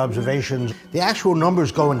satellite observations, the actual number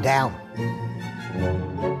is going down.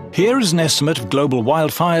 Here is an estimate of global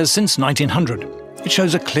wildfires since 1900. It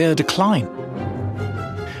shows a clear decline.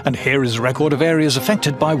 And here is a record of areas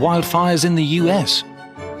affected by wildfires in the US.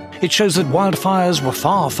 It shows that wildfires were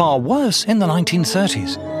far, far worse in the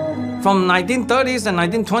 1930s. From 1930s and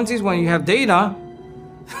 1920s, when you have data,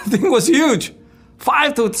 the thing was huge.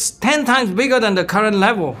 5 to 10 times bigger than the current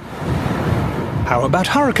level. How about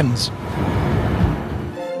hurricanes?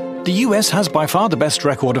 The US has by far the best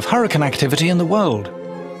record of hurricane activity in the world.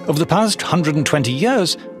 Over the past 120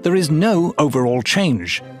 years, there is no overall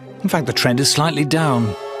change. In fact, the trend is slightly down.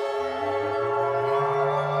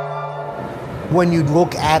 When you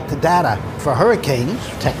look at the data for hurricanes,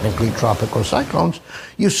 technically tropical cyclones,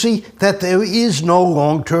 you see that there is no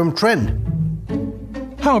long-term trend.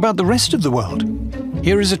 How about the rest of the world?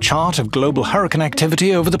 Here is a chart of global hurricane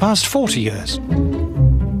activity over the past 40 years.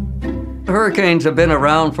 Hurricanes have been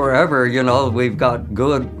around forever. You know, we've got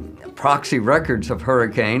good proxy records of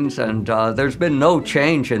hurricanes, and there's been no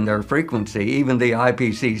change in their frequency. Even the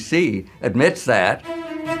IPCC admits that.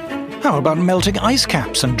 How about melting ice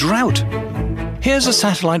caps and drought? Here's a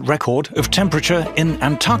satellite record of temperature in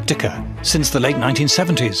Antarctica since the late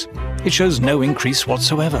 1970s. It shows no increase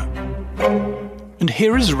whatsoever. And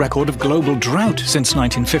here is a record of global drought since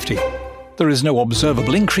 1950. There is no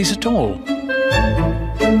observable increase at all.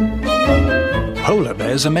 Polar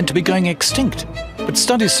bears are meant to be going extinct, but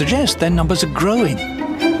studies suggest their numbers are growing.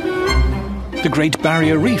 The Great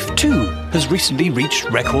Barrier Reef, too, has recently reached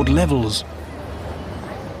record levels.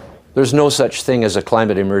 There's no such thing as a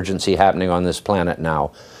climate emergency happening on this planet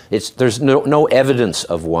now. There's no evidence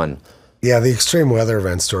of one. Yeah, the extreme weather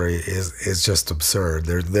event story is just absurd.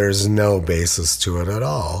 There's no basis to it at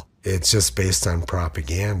all. It's just based on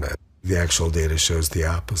propaganda. The actual data shows the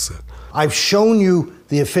opposite. I've shown you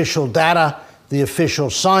the official data, the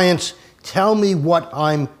official science. Tell me what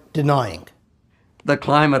I'm denying. The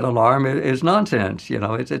climate alarm is nonsense. You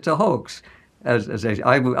know, it's a hoax. I've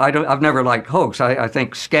never liked hoax. I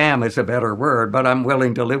think scam is a better word, but I'm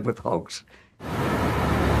willing to live with hoax.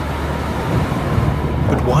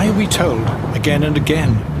 But why are we told, again and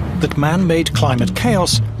again, that man-made climate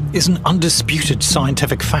chaos is an undisputed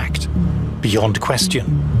scientific fact, beyond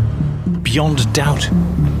question, beyond doubt?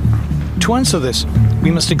 To answer this,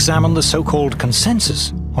 we must examine the so-called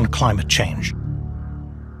consensus on climate change.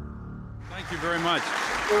 Thank you very much.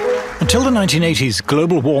 Until the 1980s,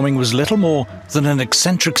 global warming was little more than an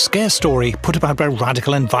eccentric scare story put about by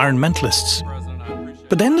radical environmentalists.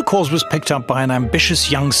 But then the cause was picked up by an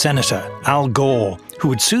ambitious young senator, Al Gore, who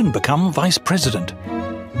would soon become vice president.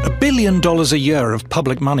 $1 billion a year of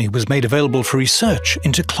public money was made available for research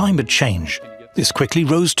into climate change. This quickly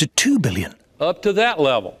rose to $2 billion. Up to that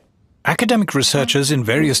level. Academic researchers in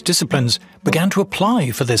various disciplines began to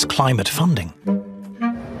apply for this climate funding.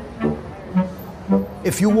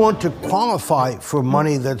 If you want to qualify for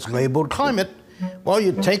money that's labeled climate, well,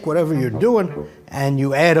 you take whatever you're doing and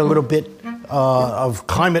you add a little bit of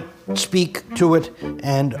climate speak to it,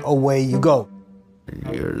 and away you go.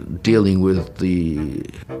 You're dealing with the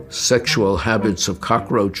sexual habits of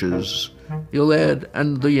cockroaches. You'll add,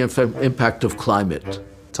 and the impact of climate.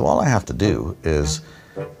 So all I have to do is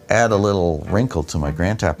add a little wrinkle to my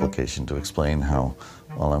grant application to explain how,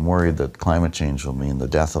 well, I'm worried that climate change will mean the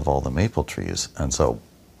death of all the maple trees. And so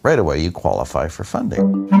right away you qualify for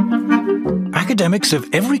funding. Academics of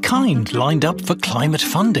every kind lined up for climate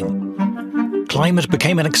funding. Climate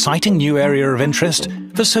became an exciting new area of interest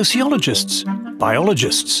for sociologists,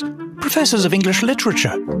 biologists, professors of English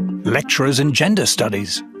literature, lecturers in gender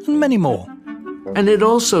studies, and many more. And it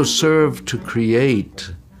also served to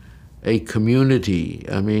create a community.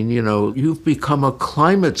 I mean, you know, you've become a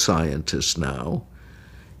climate scientist now,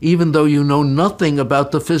 even though you know nothing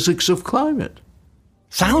about the physics of climate.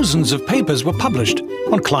 Thousands of papers were published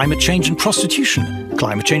on climate change and prostitution,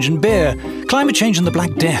 climate change and beer, climate change and the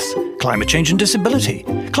Black Death, climate change and disability,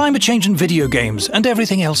 climate change and video games, and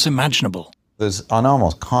everything else imaginable. There's an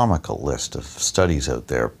almost comical list of studies out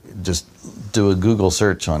there. Just do a Google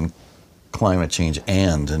search on climate change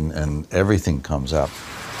and everything comes up.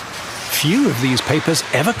 Few of these papers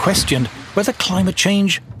ever questioned whether climate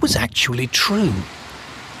change was actually true.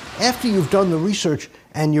 After you've done the research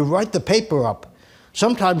and you write the paper up,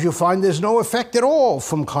 sometimes you'll find there's no effect at all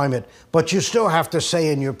from climate, but you still have to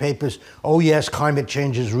say in your papers, oh yes, climate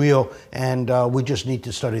change is real, and we just need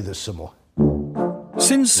to study this some more.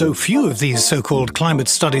 Since so few of these so-called climate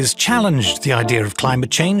studies challenged the idea of climate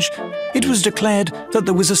change, it was declared that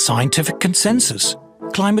there was a scientific consensus.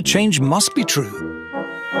 Climate change must be true.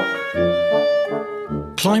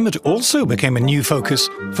 climate also became a new focus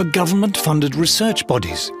for government-funded research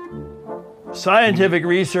bodies. Scientific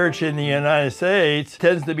research in the United States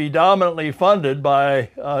tends to be dominantly funded by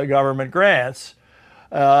government grants.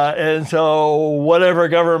 And so whatever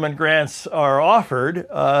government grants are offered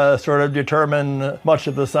sort of determine much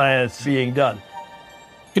of the science being done.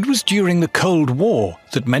 It was during the Cold War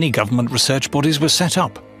that many government research bodies were set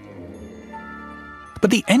up.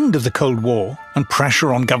 But the end of the Cold War and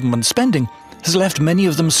pressure on government spending has left many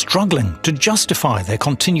of them struggling to justify their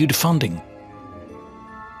continued funding.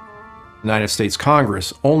 The United States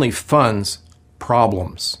Congress only funds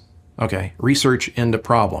problems, okay? Research into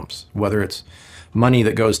problems, whether it's money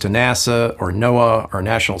that goes to NASA or NOAA or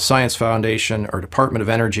National Science Foundation or Department of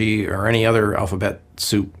Energy or any other alphabet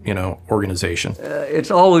soup, organization.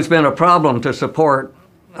 It's always been a problem to support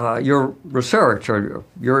your research or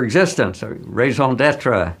your existence, or raison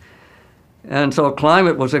d'etre. And so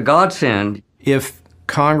climate was a godsend. If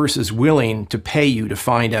Congress is willing to pay you to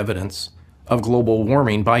find evidence of global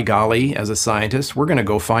warming, by golly, as a scientist, we're going to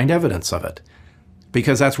go find evidence of it,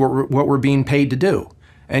 because that's what we're being paid to do.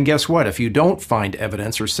 And guess what? If you don't find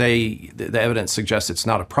evidence or say the evidence suggests it's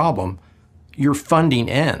not a problem, your funding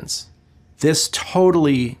ends. This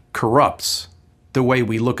totally corrupts the way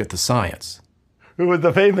we look at the science. Who was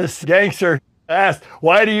the famous gangster asked,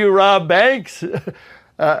 "Why do you rob banks?"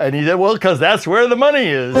 And he said, "Well, because that's where the money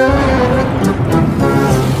is."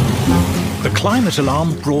 The climate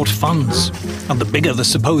alarm brought funds, and the bigger the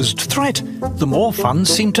supposed threat, the more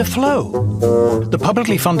funds seemed to flow. The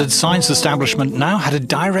publicly funded science establishment now had a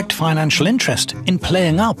direct financial interest in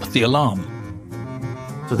playing up the alarm.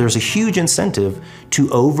 So there's a huge incentive to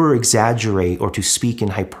over-exaggerate or to speak in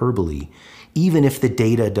hyperbole, even if the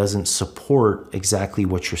data doesn't support exactly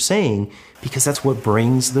what you're saying, because that's what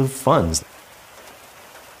brings the funds.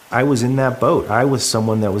 I was in that boat. I was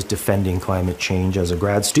someone that was defending climate change as a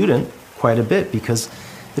grad student quite a bit, because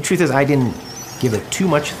the truth is I didn't give it too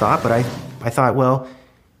much thought, but I thought, well,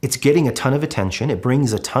 it's getting a ton of attention. It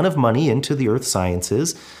brings a ton of money into the earth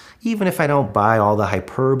sciences. Even if I don't buy all the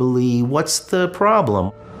hyperbole, what's the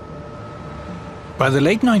problem? By the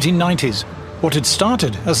late 1990s, what had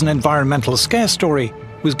started as an environmental scare story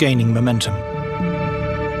was gaining momentum.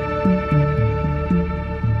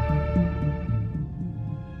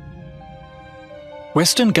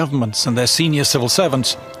 Western governments and their senior civil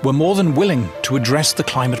servants were more than willing to address the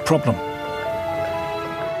climate problem.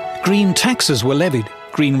 Green taxes were levied,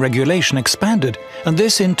 green regulation expanded, and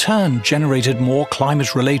this in turn generated more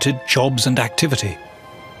climate-related jobs and activity.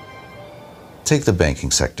 Take the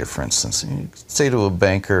banking sector, for instance. You say to a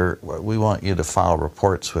banker, we want you to file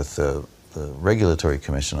reports with the Regulatory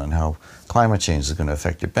Commission on how climate change is going to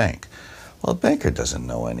affect your bank. Well, a banker doesn't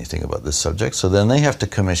know anything about this subject, so then they have to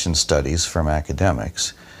commission studies from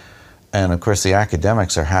academics. And of course, the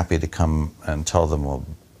academics are happy to come and tell them, well,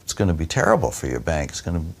 it's going to be terrible for your bank. It's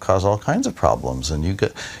going to cause all kinds of problems, and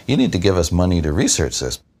you need to give us money to research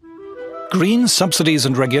this. Green subsidies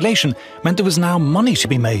and regulation meant there was now money to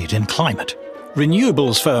be made in climate.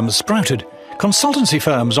 Renewables firms sprouted. Consultancy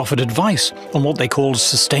firms offered advice on what they called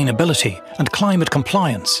sustainability and climate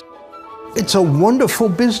compliance. It's a wonderful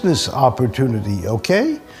business opportunity,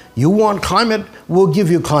 okay? You want climate, we'll give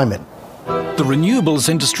you climate. The renewables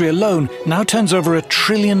industry alone now turns over $1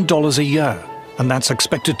 trillion a year, and that's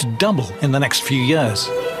expected to double in the next few years.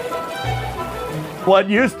 What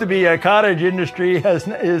used to be a cottage industry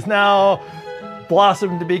is now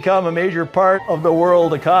blossomed to become a major part of the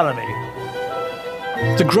world economy.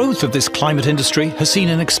 The growth of this climate industry has seen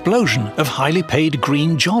an explosion of highly paid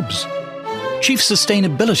green jobs. Chief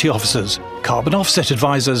sustainability officers, carbon offset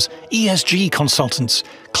advisors, ESG consultants,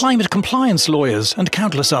 climate compliance lawyers, and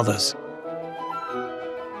countless others.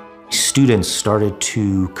 Students started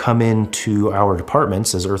to come into our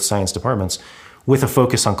departments as earth science departments with a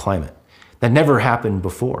focus on climate. That never happened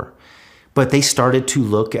before. But they started to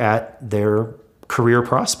look at their career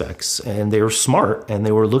prospects, and they were smart, and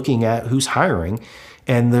they were looking at who's hiring.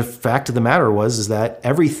 And the fact of the matter is that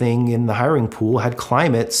everything in the hiring pool had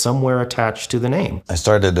climate somewhere attached to the name. I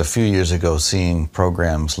started a few years ago seeing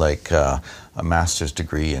programs like a master's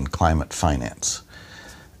degree in climate finance.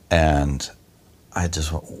 And I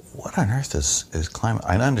just went, what on earth is climate?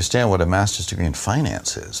 I understand what a master's degree in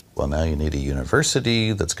finance is. Well, now you need a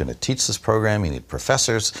university that's going to teach this program. You need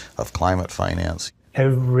professors of climate finance.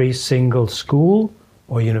 Every single school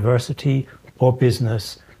or university or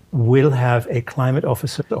business will have a climate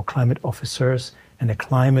officer or climate officers and a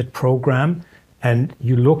climate program. And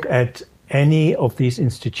you look at any of these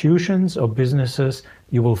institutions or businesses,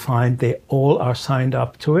 you will find they all are signed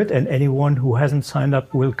up to it, and anyone who hasn't signed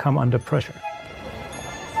up will come under pressure.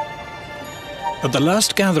 At the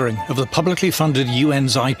last gathering of the publicly funded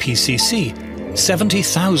UN's IPCC,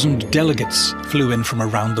 70,000 delegates flew in from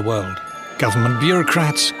around the world. Government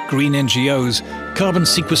bureaucrats, green NGOs, carbon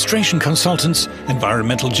sequestration consultants,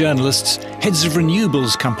 environmental journalists, heads of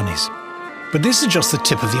renewables companies. But this is just the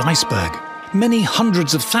tip of the iceberg. Many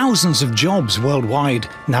hundreds of thousands of jobs worldwide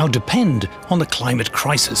now depend on the climate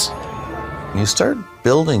crisis. You start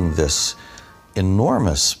building this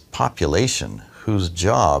enormous population whose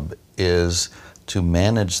job is to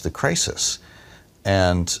manage the crisis,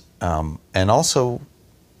 and also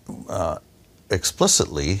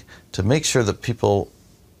explicitly to make sure that people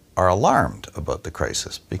are alarmed about the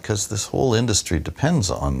crisis, because this whole industry depends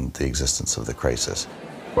on the existence of the crisis.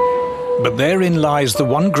 But therein lies the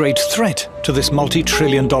one great threat to this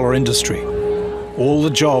multi-trillion-dollar industry. All the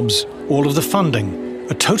jobs, all of the funding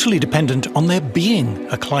are totally dependent on there being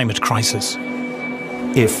a climate crisis.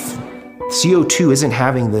 If CO2 isn't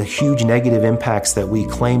having the huge negative impacts that we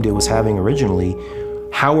claimed it was having originally,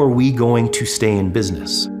 how are we going to stay in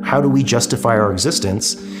business? How do we justify our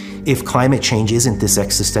existence if climate change isn't this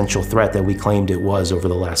existential threat that we claimed it was over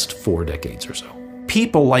the last 4 decades or so?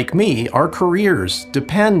 People like me, our careers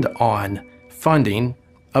depend on funding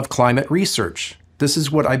of climate research. This is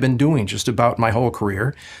what I've been doing just about my whole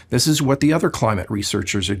career. This is what the other climate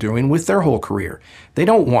researchers are doing with their whole career. They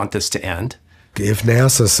don't want this to end. If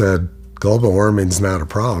NASA said global warming's not a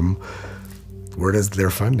problem, where does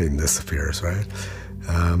their funding disappears, right?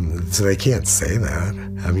 So they can't say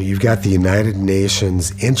that. I mean, you've got the United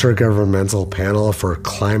Nations Intergovernmental Panel for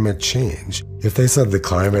Climate Change. If they said the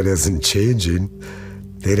climate isn't changing,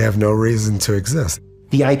 they'd have no reason to exist.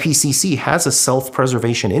 The IPCC has a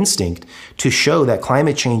self-preservation instinct to show that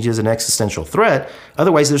climate change is an existential threat.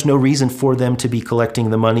 Otherwise, there's no reason for them to be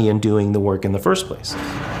collecting the money and doing the work in the first place.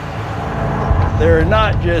 There are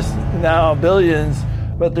not just now billions,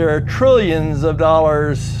 but there are trillions of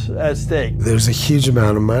dollars at stake. There's a huge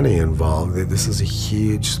amount of money involved. This is a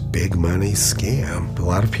huge, big money scam. A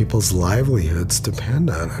lot of people's livelihoods depend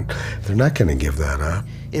on it. They're not going to give that up.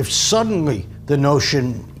 If suddenly the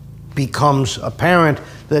notion becomes apparent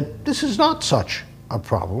that this is not such a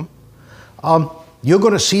problem, you're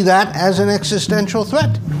going to see that as an existential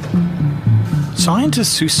threat.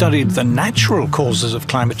 Scientists who studied the natural causes of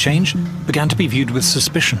climate change began to be viewed with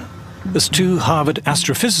suspicion, as 2 Harvard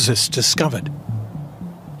astrophysicists discovered.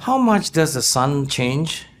 How much does the sun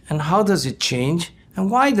change, and how does it change, and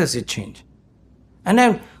why does it change? And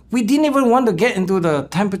then we didn't even want to get into the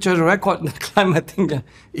temperature record, the climate thing.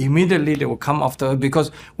 Immediately they will come after, because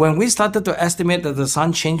when we started to estimate that the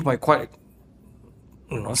sun changed by quite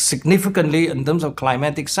significantly in terms of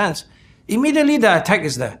climatic sense, immediately the attack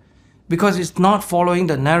is there. Because it's not following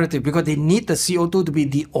the narrative, because they need the CO2 to be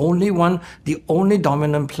the only one, the only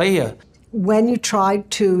dominant player. When you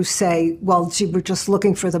tried to say, well, gee, we're just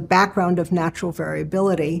looking for the background of natural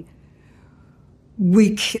variability,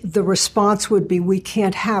 the response would be, we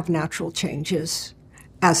can't have natural changes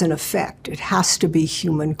as an effect. It has to be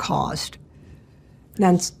human caused.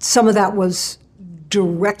 And some of that was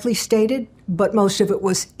directly stated, but most of it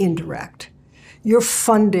was indirect. Your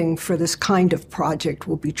funding for this kind of project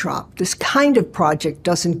will be dropped. This kind of project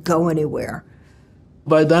doesn't go anywhere.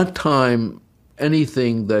 By that time,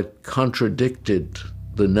 anything that contradicted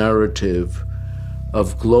the narrative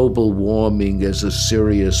of global warming as a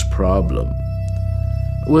serious problem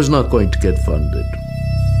was not going to get funded.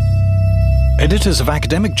 Editors of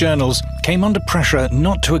academic journals came under pressure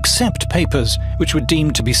not to accept papers which were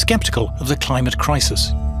deemed to be skeptical of the climate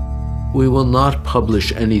crisis. We will not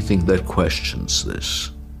publish anything that questions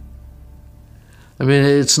this. I mean,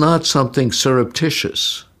 it's not something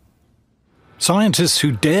surreptitious. Scientists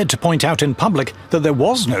who dared to point out in public that there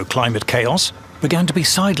was no climate chaos began to be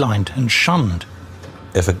sidelined and shunned.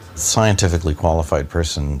 If a scientifically qualified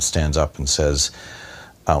person stands up and says,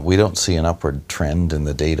 we don't see an upward trend in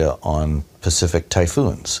the data on Pacific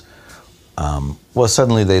typhoons, well,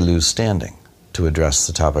 suddenly they lose standing to address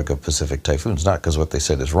the topic of Pacific typhoons, not because what they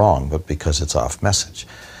said is wrong, but because it's off message.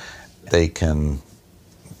 They can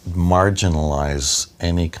marginalize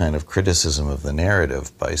any kind of criticism of the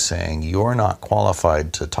narrative by saying, you're not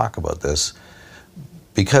qualified to talk about this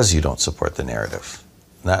because you don't support the narrative.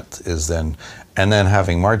 That is then, and then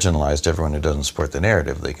having marginalized everyone who doesn't support the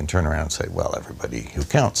narrative, they can turn around and say, well, everybody who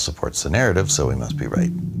counts supports the narrative, so we must be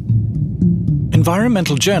right.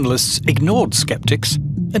 Environmental journalists ignored skeptics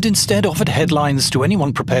and instead offered headlines to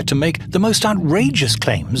anyone prepared to make the most outrageous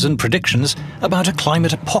claims and predictions about a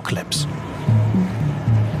climate apocalypse.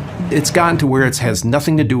 It's gotten to where it has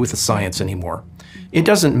nothing to do with the science anymore. It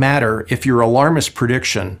doesn't matter if your alarmist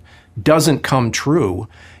prediction doesn't come true,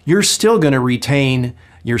 you're still going to retain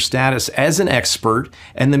your status as an expert,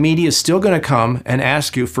 and the media is still going to come and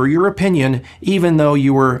ask you for your opinion, even though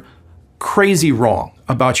you were crazy wrong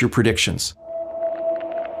about your predictions.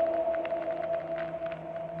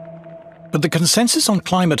 But the consensus on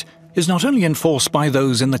climate is not only enforced by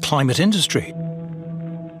those in the climate industry.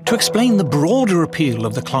 To explain the broader appeal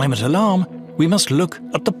of the climate alarm, we must look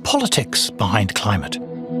at the politics behind climate.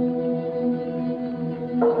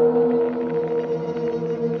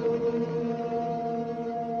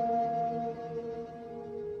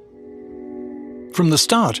 From the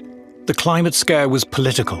start, the climate scare was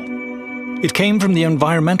political. It came from the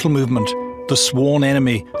environmental movement, the sworn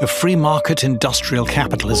enemy of free market industrial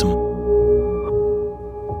capitalism.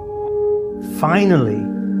 Finally,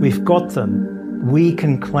 we've got them. We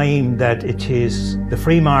can claim that it is the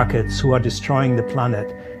free markets who are destroying the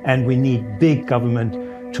planet, and we need big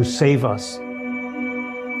government to save us.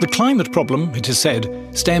 The climate problem, it is said,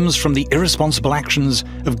 stems from the irresponsible actions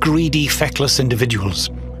of greedy, feckless individuals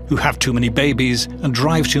who have too many babies and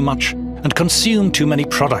drive too much and consume too many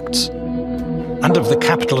products, and of the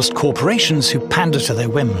capitalist corporations who pander to their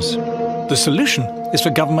whims. The solution is for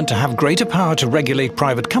government to have greater power to regulate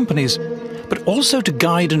private companies, but also to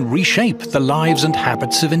guide and reshape the lives and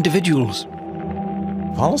habits of individuals.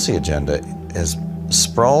 Policy agenda has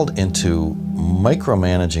sprawled into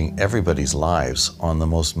micromanaging everybody's lives on the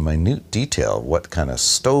most minute detail. What kind of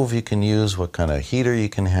stove you can use, what kind of heater you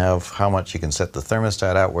can have, how much you can set the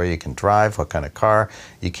thermostat out, where you can drive, what kind of car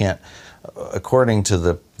you can't. According to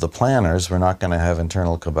the planners, we're not going to have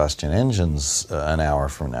internal combustion engines an hour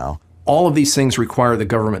from now. All of these things require the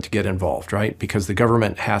government to get involved, right? Because the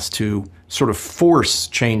government has to sort of force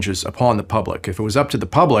changes upon the public. If it was up to the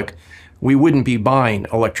public, we wouldn't be buying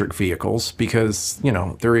electric vehicles because,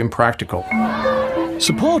 they're impractical.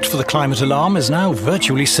 Support for the climate alarm is now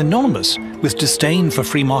virtually synonymous with disdain for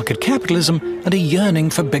free market capitalism and a yearning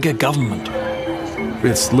for bigger government.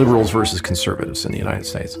 It's liberals versus conservatives in the United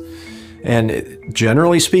States. And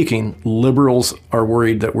generally speaking, liberals are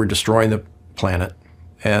worried that we're destroying the planet.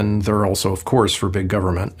 And they're also, of course, for big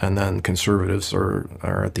government. And then conservatives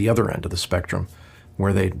are at the other end of the spectrum,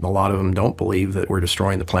 where a lot of them don't believe that we're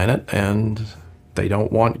destroying the planet, and they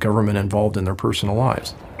don't want government involved in their personal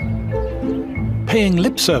lives. Paying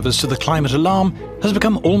lip service to the climate alarm has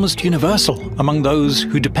become almost universal among those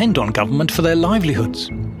who depend on government for their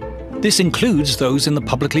livelihoods. This includes those in the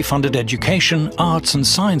publicly funded education, arts and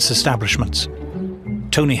science establishments.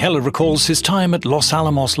 Tony Heller recalls his time at Los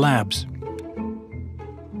Alamos Labs.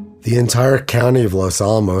 The entire county of Los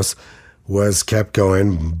Alamos was kept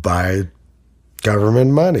going by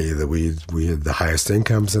government money. That we had the highest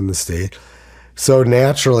incomes in the state. So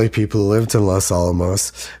naturally, people who lived in Los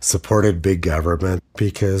Alamos supported big government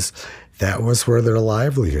because that was where their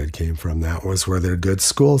livelihood came from. That was where their good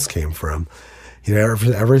schools came from.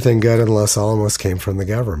 Everything good in Los Alamos came from the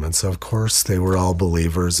government. So of course, they were all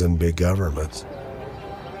believers in big government.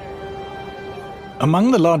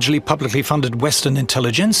 Among the largely publicly funded Western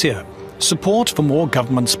intelligentsia, support for more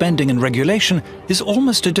government spending and regulation is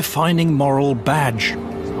almost a defining moral badge.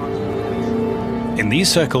 In these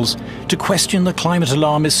circles, to question the climate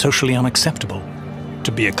alarm is socially unacceptable.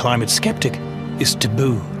 To be a climate skeptic is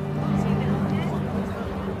taboo.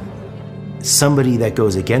 Somebody that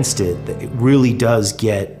goes against it really does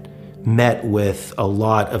get met with a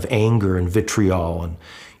lot of anger and vitriol, and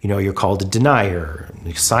you're called a denier,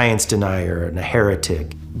 a science denier, and a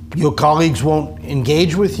heretic. Your colleagues won't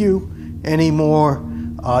engage with you anymore.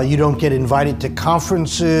 You don't get invited to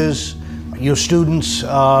conferences. Your students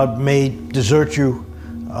may desert you.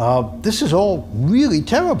 This is all really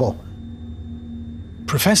terrible.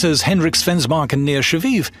 Professors Henrik Svensmark and Nir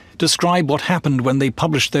Shaviv describe what happened when they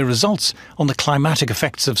published their results on the climatic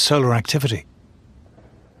effects of solar activity.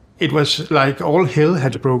 It was like all hell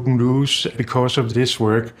had broken loose because of this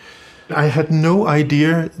work. I had no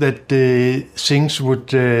idea that things would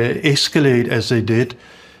escalate as they did,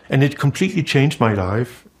 and it completely changed my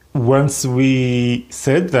life. Once we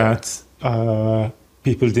said that,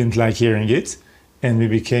 people didn't like hearing it, and we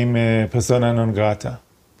became a persona non grata.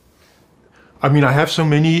 I mean, I have so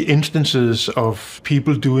many instances of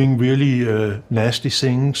people doing really nasty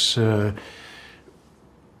things.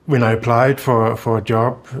 When I applied for a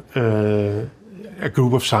job, a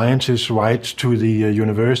group of scientists write to the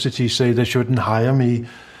university, say they shouldn't hire me.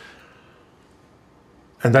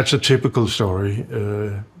 And that's a typical story,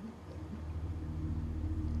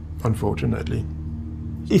 unfortunately.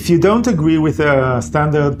 If you don't agree with a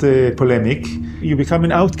standard polemic, you become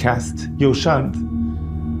an outcast. You're shunned,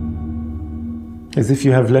 as if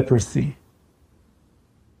you have leprosy.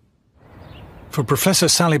 For Professor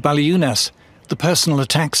Sally Baliunas, the personal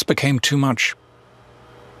attacks became too much.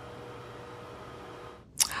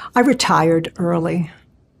 I retired early.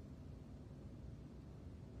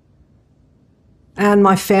 And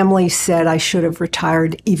my family said I should have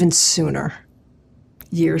retired even sooner,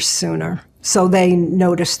 years sooner. So they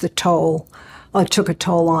noticed the toll, took a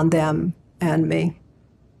toll on them and me.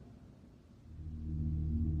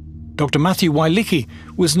 Dr. Matthew Wailicki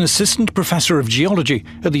was an assistant professor of geology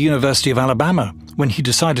at the University of Alabama when he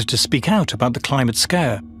decided to speak out about the climate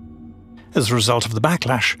scare. As a result of the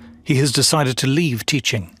backlash, he has decided to leave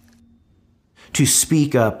teaching. To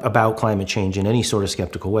speak up about climate change in any sort of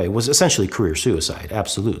skeptical way was essentially career suicide,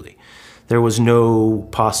 absolutely. There was no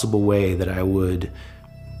possible way that I would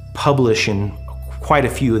publish in quite a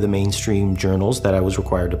few of the mainstream journals that I was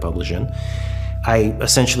required to publish in. I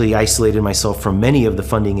essentially isolated myself from many of the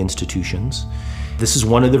funding institutions. This is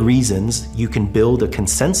one of the reasons you can build a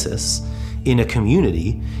consensus in a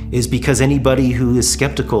community, is because anybody who is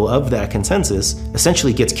skeptical of that consensus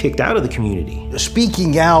essentially gets kicked out of the community.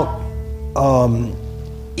 Speaking out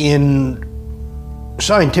in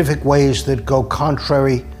scientific ways that go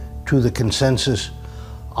contrary to the consensus,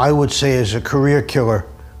 I would say is a career killer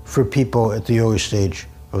for people at the early stage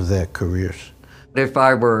of their careers. If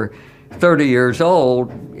I were 30 years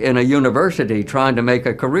old in a university trying to make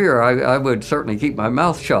a career, I would certainly keep my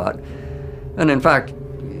mouth shut. And in fact,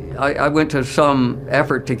 I went to some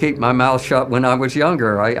effort to keep my mouth shut when I was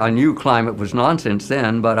younger. I knew climate was nonsense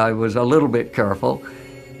then, but I was a little bit careful.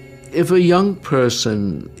 If a young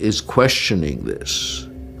person is questioning this,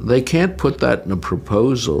 they can't put that in a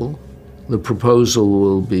proposal. The proposal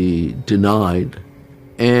will be denied,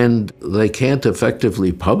 and they can't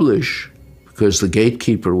effectively publish because the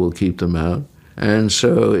gatekeeper will keep them out. And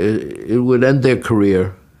so it would end their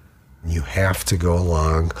career. You have to go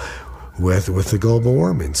along with the global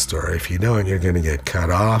warming story. If you don't, you're going to get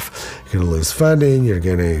cut off, you're going to lose funding, you're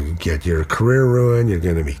going to get your career ruined, you're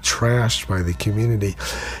going to be trashed by the community,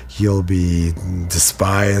 you'll be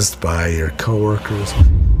despised by your coworkers.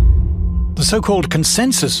 The so-called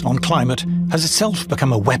consensus on climate has itself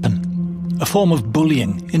become a weapon, a form of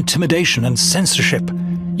bullying, intimidation and censorship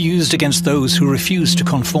used against those who refuse to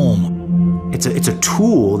conform. It's a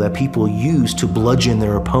tool that people use to bludgeon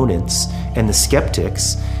their opponents and the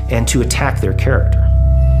skeptics and to attack their character.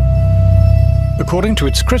 According to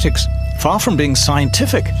its critics, far from being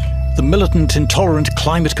scientific, the militant, intolerant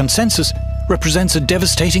climate consensus represents a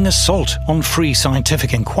devastating assault on free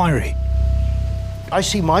scientific inquiry. I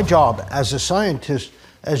see my job as a scientist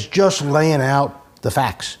as just laying out the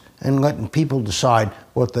facts and letting people decide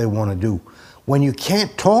what they want to do. When you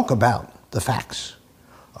can't talk about the facts,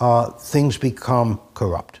 things become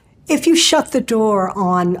corrupt. If you shut the door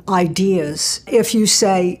on ideas, if you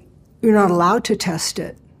say you're not allowed to test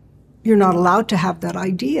it, you're not allowed to have that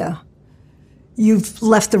idea, you've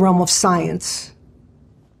left the realm of science.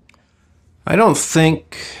 I don't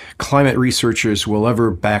think climate researchers will ever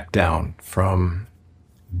back down from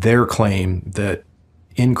their claim that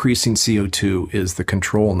increasing CO2 is the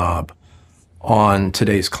control knob on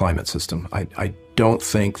today's climate system. I don't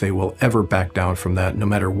think they will ever back down from that, no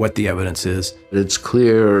matter what the evidence is. It's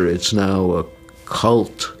clear it's now a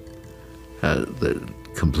cult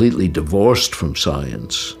completely divorced from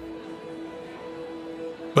science.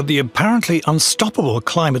 But the apparently unstoppable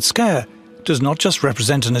climate scare does not just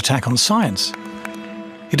represent an attack on science.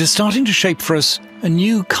 It is starting to shape for us a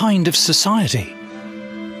new kind of society.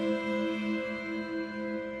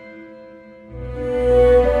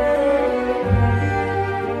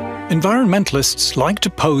 Environmentalists like to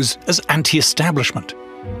pose as anti-establishment,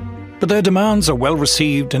 but their demands are well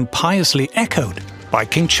received and piously echoed by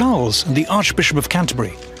King Charles and the Archbishop of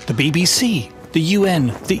Canterbury, the BBC, the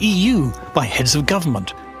UN, the EU, by heads of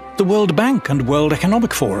government, the World Bank and World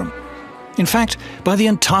Economic Forum. In fact, by the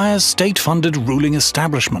entire state-funded ruling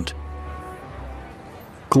establishment.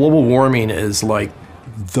 Global warming is like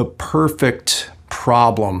the perfect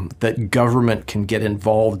problem that government can get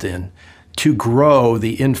involved in to grow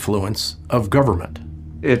the influence of government.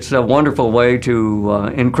 It's a wonderful way to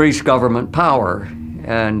increase government power.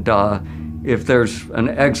 And if there's an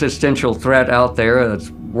existential threat out there that's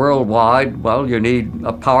worldwide, well, you need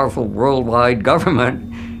a powerful worldwide government,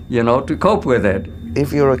 to cope with it.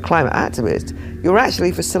 If you're a climate activist, you're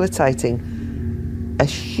actually facilitating a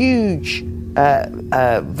huge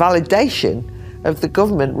validation of the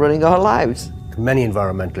government running our lives. Many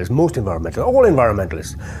environmentalists, most environmentalists, all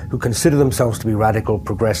environmentalists who consider themselves to be radical,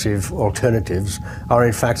 progressive alternatives are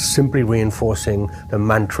in fact simply reinforcing the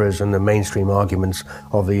mantras and the mainstream arguments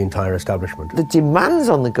of the entire establishment. The demands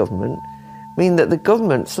on the government mean that the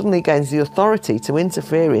government suddenly gains the authority to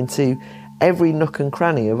interfere into every nook and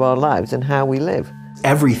cranny of our lives and how we live.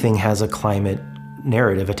 Everything has a climate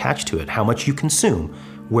narrative attached to it. How much you consume,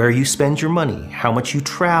 where you spend your money, how much you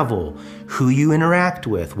travel, who you interact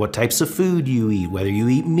with, what types of food you eat, whether you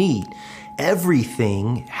eat meat.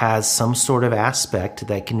 Everything has some sort of aspect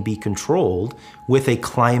that can be controlled with a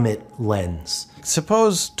climate lens.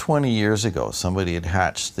 Suppose 20 years ago somebody had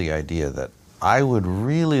hatched the idea that I would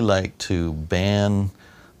really like to ban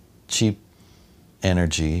cheap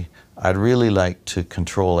energy. I'd really like to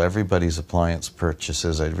control everybody's appliance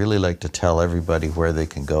purchases. I'd really like to tell everybody where they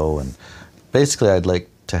can go. And basically, I'd like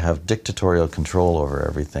to have dictatorial control over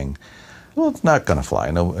everything. Well, it's not going to fly.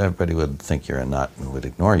 No, everybody would think you're a nut and would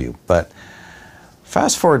ignore you. But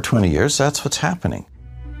fast forward 20 years, that's what's happening.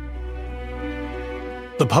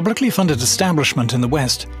 The publicly funded establishment in the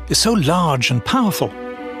West is so large and powerful.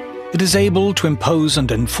 It is able to impose and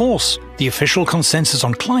enforce the official consensus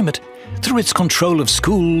on climate through its control of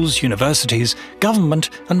schools, universities, government,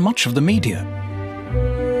 and much of the media.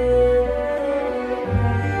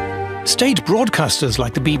 State broadcasters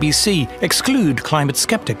like the BBC exclude climate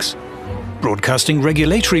skeptics. Broadcasting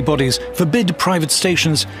regulatory bodies forbid private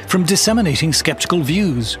stations from disseminating skeptical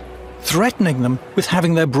views, threatening them with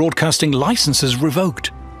having their broadcasting licenses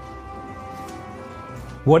revoked.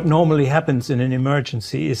 What normally happens in an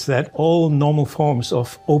emergency is that all normal forms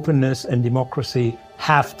of openness and democracy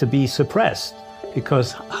have to be suppressed,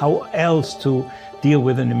 because how else to deal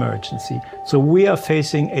with an emergency? So we are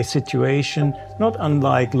facing a situation not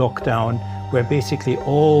unlike lockdown, where basically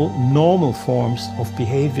all normal forms of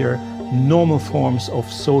behavior, normal forms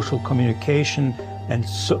of social communication, and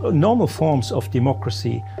normal forms of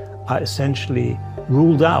democracy are essentially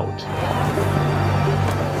ruled out.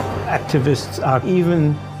 Activists are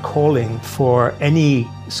even calling for any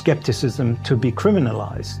skepticism to be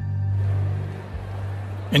criminalized.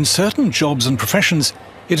 In certain jobs and professions,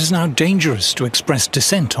 it is now dangerous to express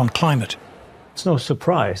dissent on climate. It's no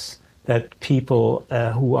surprise that people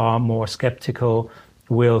who are more skeptical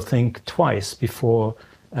will think twice before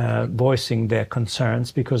voicing their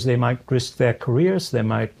concerns, because they might risk their careers, they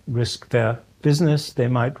might risk their business, they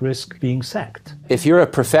might risk being sacked. If you're a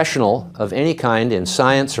professional of any kind in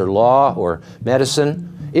science or law or medicine,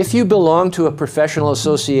 if you belong to a professional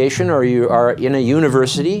association or you are in a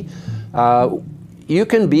university, you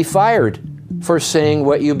can be fired for saying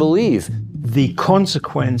what you believe. The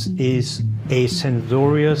consequence is a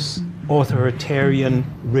censorious, authoritarian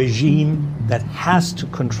regime that has to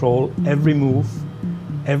control every move,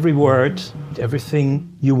 every word,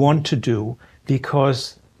 everything you want to do,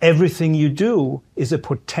 because everything you do is a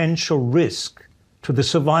potential risk to the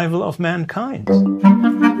survival of mankind.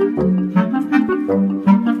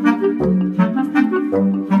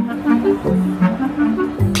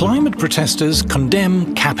 Climate protesters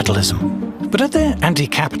condemn capitalism, but at their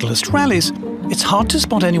anti-capitalist rallies, it's hard to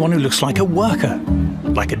spot anyone who looks like a worker,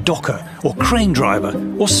 like a docker or crane driver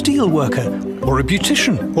or steel worker or a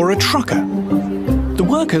beautician or a trucker. The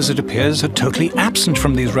workers, it appears, are totally absent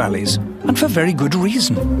from these rallies, and for very good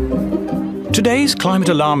reason. Today's climate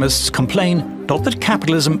alarmists complain not that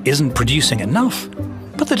capitalism isn't producing enough,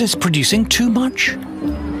 but that it's producing too much.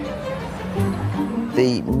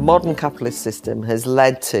 The modern capitalist system has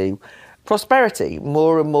led to prosperity.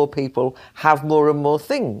 More and more people have more and more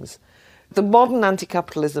things. The modern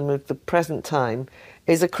anti-capitalism of the present time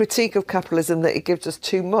is a critique of capitalism that it gives us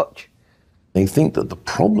too much. They think that the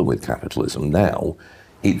problem with capitalism now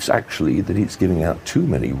is actually that it's giving out too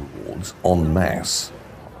many rewards en masse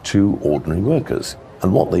to ordinary workers.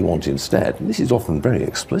 And what they want instead, and this is often very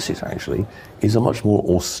explicit actually, is a much more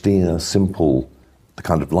austere, simple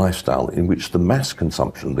kind of lifestyle in which the mass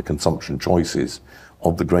consumption, the consumption choices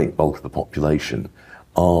of the great bulk of the population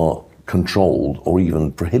are controlled or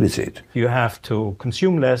even prohibited. You have to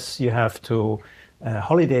consume less, you have to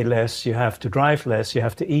holiday less, you have to drive less, you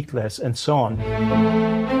have to eat less, and so on.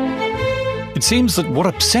 It seems that what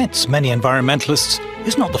upsets many environmentalists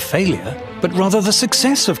is not the failure, but rather the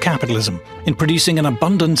success of capitalism in producing an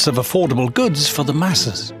abundance of affordable goods for the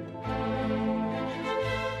masses.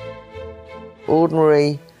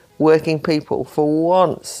 Ordinary working people, for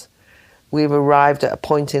once, we've arrived at a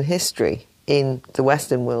point in history, in the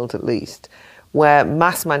Western world at least, where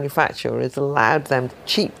mass manufacture has allowed them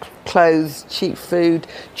cheap clothes, cheap food,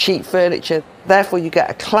 cheap furniture. Therefore, you get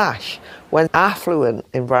a clash when affluent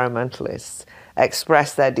environmentalists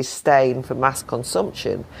express their disdain for mass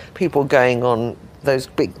consumption. People going on those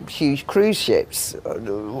big, huge cruise ships,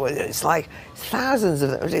 it's like thousands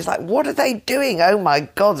of them. It's like, what are they doing? Oh my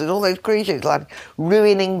God, there's all those cruise ships, like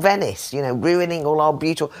ruining Venice, you know, ruining all our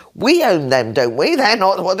beautiful... We own them, don't we? They're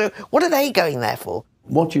not... What are they going there for?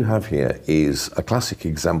 What you have here is a classic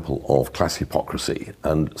example of class hypocrisy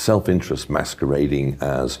and self-interest masquerading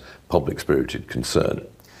as public-spirited concern.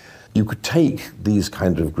 You could take these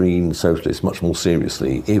kind of green socialists much more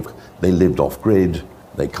seriously if they lived off-grid,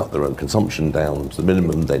 they cut their own consumption down to the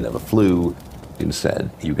minimum, they never flew. Instead,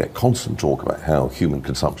 you get constant talk about how human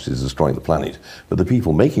consumption is destroying the planet, but the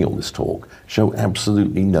people making all this talk show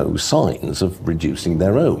absolutely no signs of reducing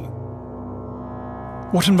their own.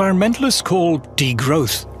 What environmentalists call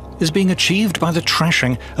degrowth is being achieved by the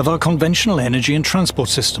trashing of our conventional energy and transport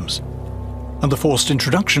systems, and the forced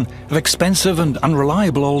introduction of expensive and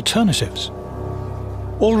unreliable alternatives.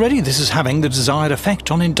 Already this is having the desired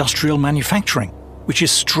effect on industrial manufacturing, which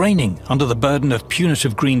is straining under the burden of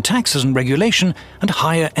punitive green taxes and regulation and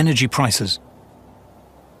higher energy prices.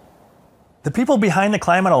 The people behind the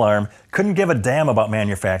climate alarm couldn't give a damn about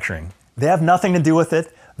manufacturing. They have nothing to do with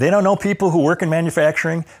it. They don't know people who work in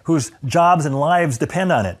manufacturing whose jobs and lives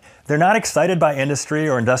depend on it. They're not excited by industry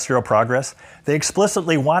or industrial progress. They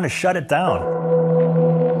explicitly want to shut it down.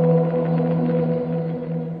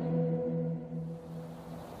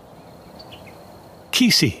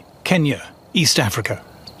 Kisii, Kenya, East Africa.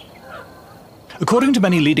 According to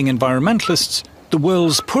many leading environmentalists, the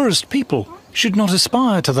world's poorest people should not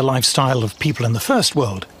aspire to the lifestyle of people in the first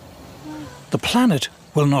world. The planet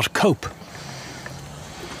will not cope.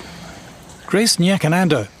 Grace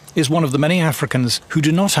Nyakananda is one of the many Africans who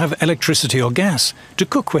do not have electricity or gas to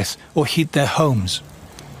cook with or heat their homes.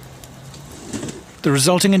 The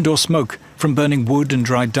resulting indoor smoke from burning wood and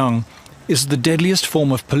dry dung is the deadliest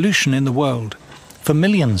form of pollution in the world. For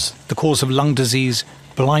millions, the cause of lung disease,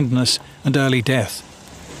 blindness, and early death.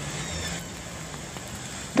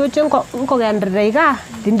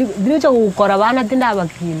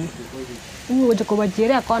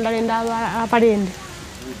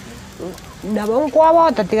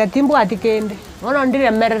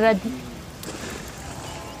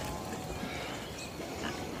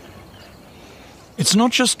 It's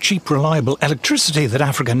not just cheap, reliable electricity that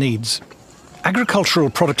Africa needs. Agricultural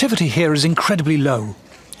productivity here is incredibly low.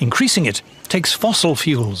 Increasing it takes fossil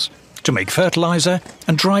fuels to make fertilizer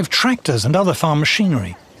and drive tractors and other farm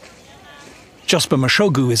machinery. Jasper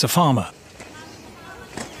Mashogu is a farmer.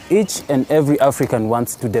 Each and every African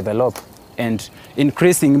wants to develop, and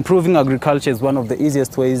improving agriculture is one of the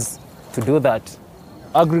easiest ways to do that.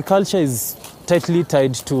 Agriculture is tightly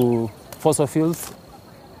tied to fossil fuels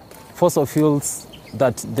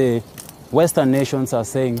that the Western nations are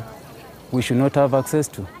saying we should not have access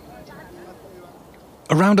to.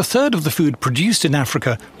 Around a third of the food produced in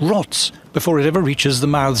Africa rots before it ever reaches the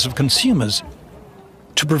mouths of consumers.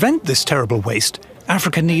 To prevent this terrible waste,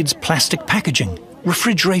 Africa needs plastic packaging,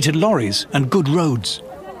 refrigerated lorries, and good roads.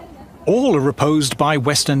 All are opposed by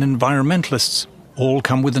Western environmentalists. All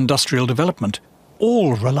come with industrial development.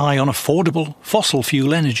 All rely on affordable fossil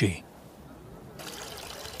fuel energy.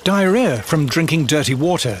 Diarrhea from drinking dirty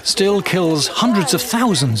water still kills hundreds of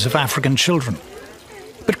thousands of African children.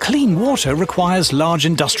 But clean water requires large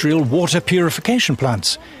industrial water purification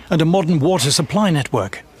plants and a modern water supply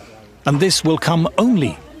network. And this will come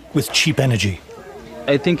only with cheap energy.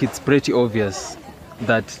 I think it's pretty obvious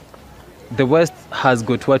that the West has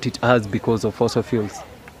got what it has because of fossil fuels.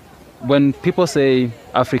 When people say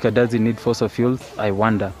Africa doesn't need fossil fuels, I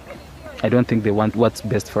wonder. I don't think they want what's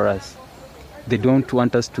best for us. They don't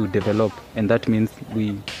want us to develop, and that means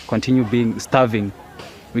we continue being starving.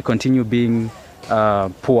 We continue being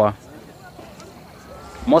poor.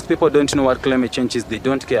 Most people don't know what climate change is. They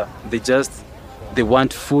don't care. They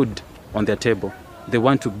want food on their table. They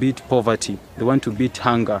want to beat poverty. They want to beat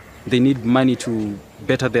hunger. They need money to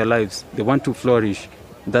better their lives. They want to flourish.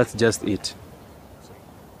 That's just it.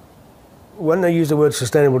 When they use the word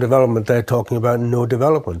sustainable development, they're talking about no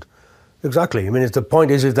development. Exactly. I mean, the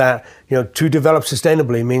point is that, to develop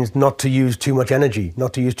sustainably means not to use too much energy,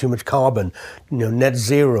 not to use too much carbon, net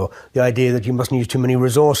zero, the idea that you mustn't use too many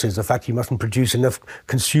resources, the fact you mustn't produce enough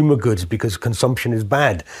consumer goods because consumption is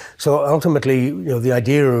bad. So ultimately, the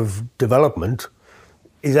idea of development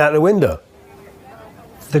is out the window.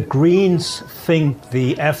 The Greens think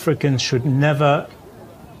the Africans should never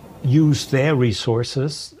use their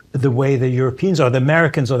resources the way the Europeans or the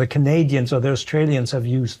Americans or the Canadians or the Australians have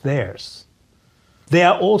used theirs. They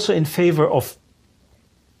are also in favor of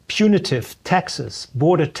punitive taxes,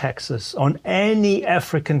 border taxes on any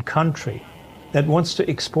African country that wants to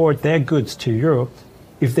export their goods to Europe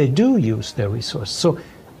if they do use their resources. So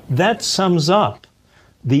that sums up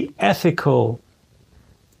the ethical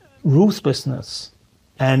ruthlessness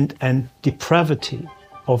and depravity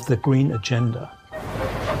of the green agenda.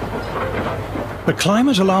 But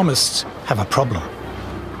climate alarmists have a problem.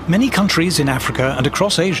 Many countries in Africa and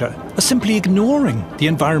across Asia are simply ignoring the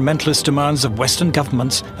environmentalist demands of Western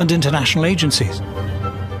governments and international agencies.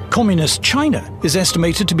 Communist China is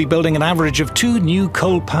estimated to be building an average of 2 new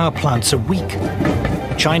coal power plants a week.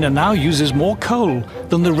 China now uses more coal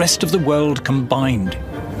than the rest of the world combined.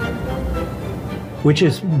 Which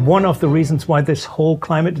is one of the reasons why this whole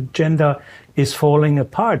climate agenda is falling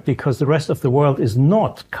apart, because the rest of the world is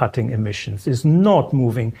not cutting emissions, is not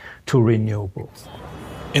moving to renewables.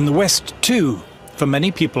 In the West, too, for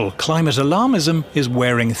many people, climate alarmism is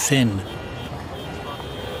wearing thin.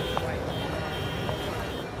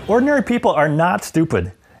 Ordinary people are not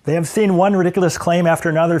stupid. They have seen one ridiculous claim after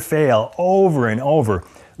another fail over and over.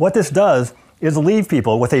 What this does is leave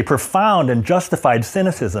people with a profound and justified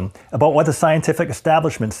cynicism about what the scientific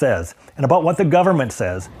establishment says and about what the government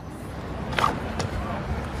says.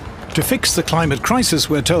 To fix the climate crisis,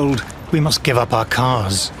 we're told, we must give up our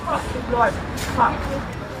cars.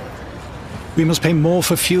 We must pay more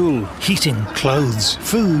for fuel, heating, clothes,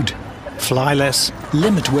 food, fly less,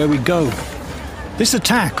 limit where we go. This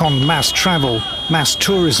attack on mass travel, mass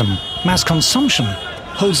tourism, mass consumption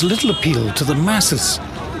holds little appeal to the masses.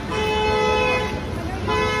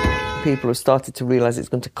 People have started to realise it's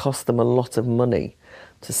going to cost them a lot of money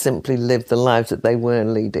to simply live the lives that they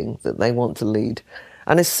weren't leading, that they want to lead.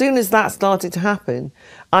 And as soon as that started to happen,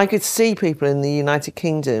 I could see people in the United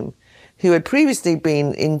Kingdom who had previously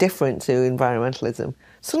been indifferent to environmentalism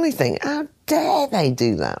suddenly think, how dare they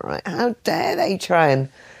do that, right? How dare they try and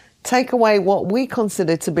take away what we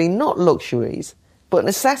consider to be not luxuries, but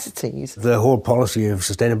necessities. The whole policy of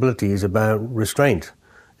sustainability is about restraint.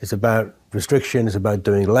 It's about restriction, it's about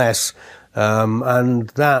doing less. And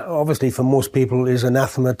that, obviously, for most people is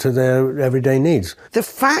anathema to their everyday needs. The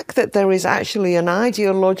fact that there is actually an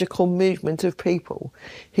ideological movement of people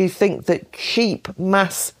who think that cheap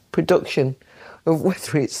mass production of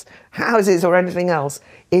whether it's houses or anything else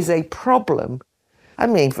is a problem. I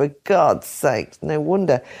mean, for God's sake, no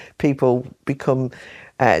wonder people become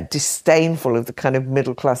disdainful of the kind of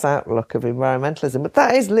middle-class outlook of environmentalism. But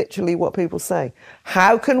that is literally what people say.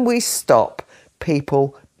 How can we stop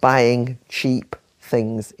people buying cheap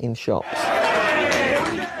things in shops?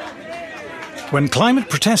 When climate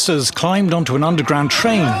protesters climbed onto an underground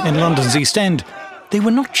train in London's East End, they were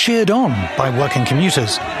not cheered on by working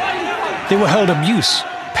commuters. They were hurled abuse,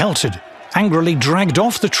 pelted, angrily dragged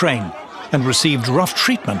off the train, and received rough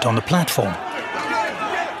treatment on the platform.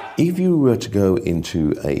 If you were to go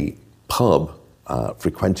into a pub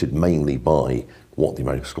frequented mainly by what the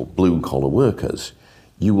Americans call blue-collar workers,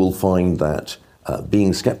 you will find that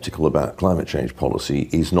being sceptical about climate change policy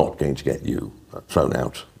is not going to get you thrown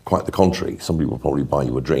out. Quite the contrary, somebody will probably buy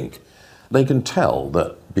you a drink. They can tell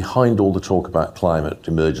that behind all the talk about climate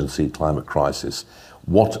emergency, climate crisis,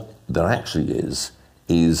 what there actually is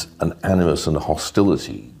an animus and a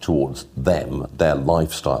hostility towards them, their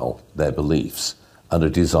lifestyle, their beliefs, and a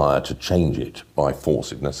desire to change it by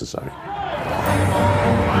force if necessary.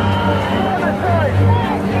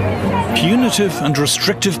 Punitive and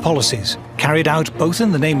restrictive policies, carried out both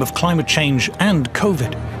in the name of climate change and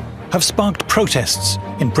COVID, have sparked protests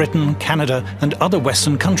in Britain, Canada, and other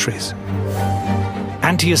Western countries.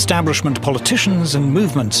 Anti-establishment politicians and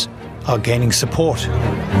movements are gaining support.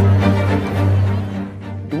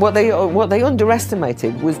 What they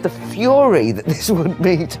underestimated was the fury that this would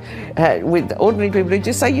meet with ordinary people who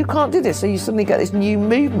just say, you can't do this, so you suddenly get this new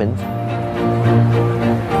movement.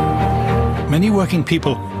 Many working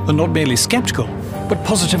people are not merely sceptical, but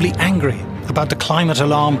positively angry about the climate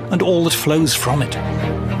alarm and all that flows from it.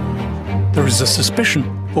 There is a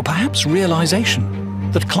suspicion, or perhaps realization,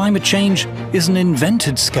 that climate change is an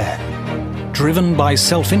invented scare, driven by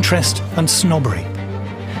self-interest and snobbery,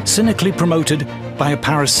 cynically promoted by a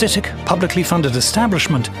parasitic, publicly funded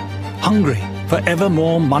establishment hungry for ever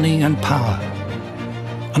more money and power.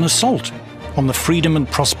 An assault on the freedom and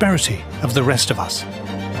prosperity of the rest of us.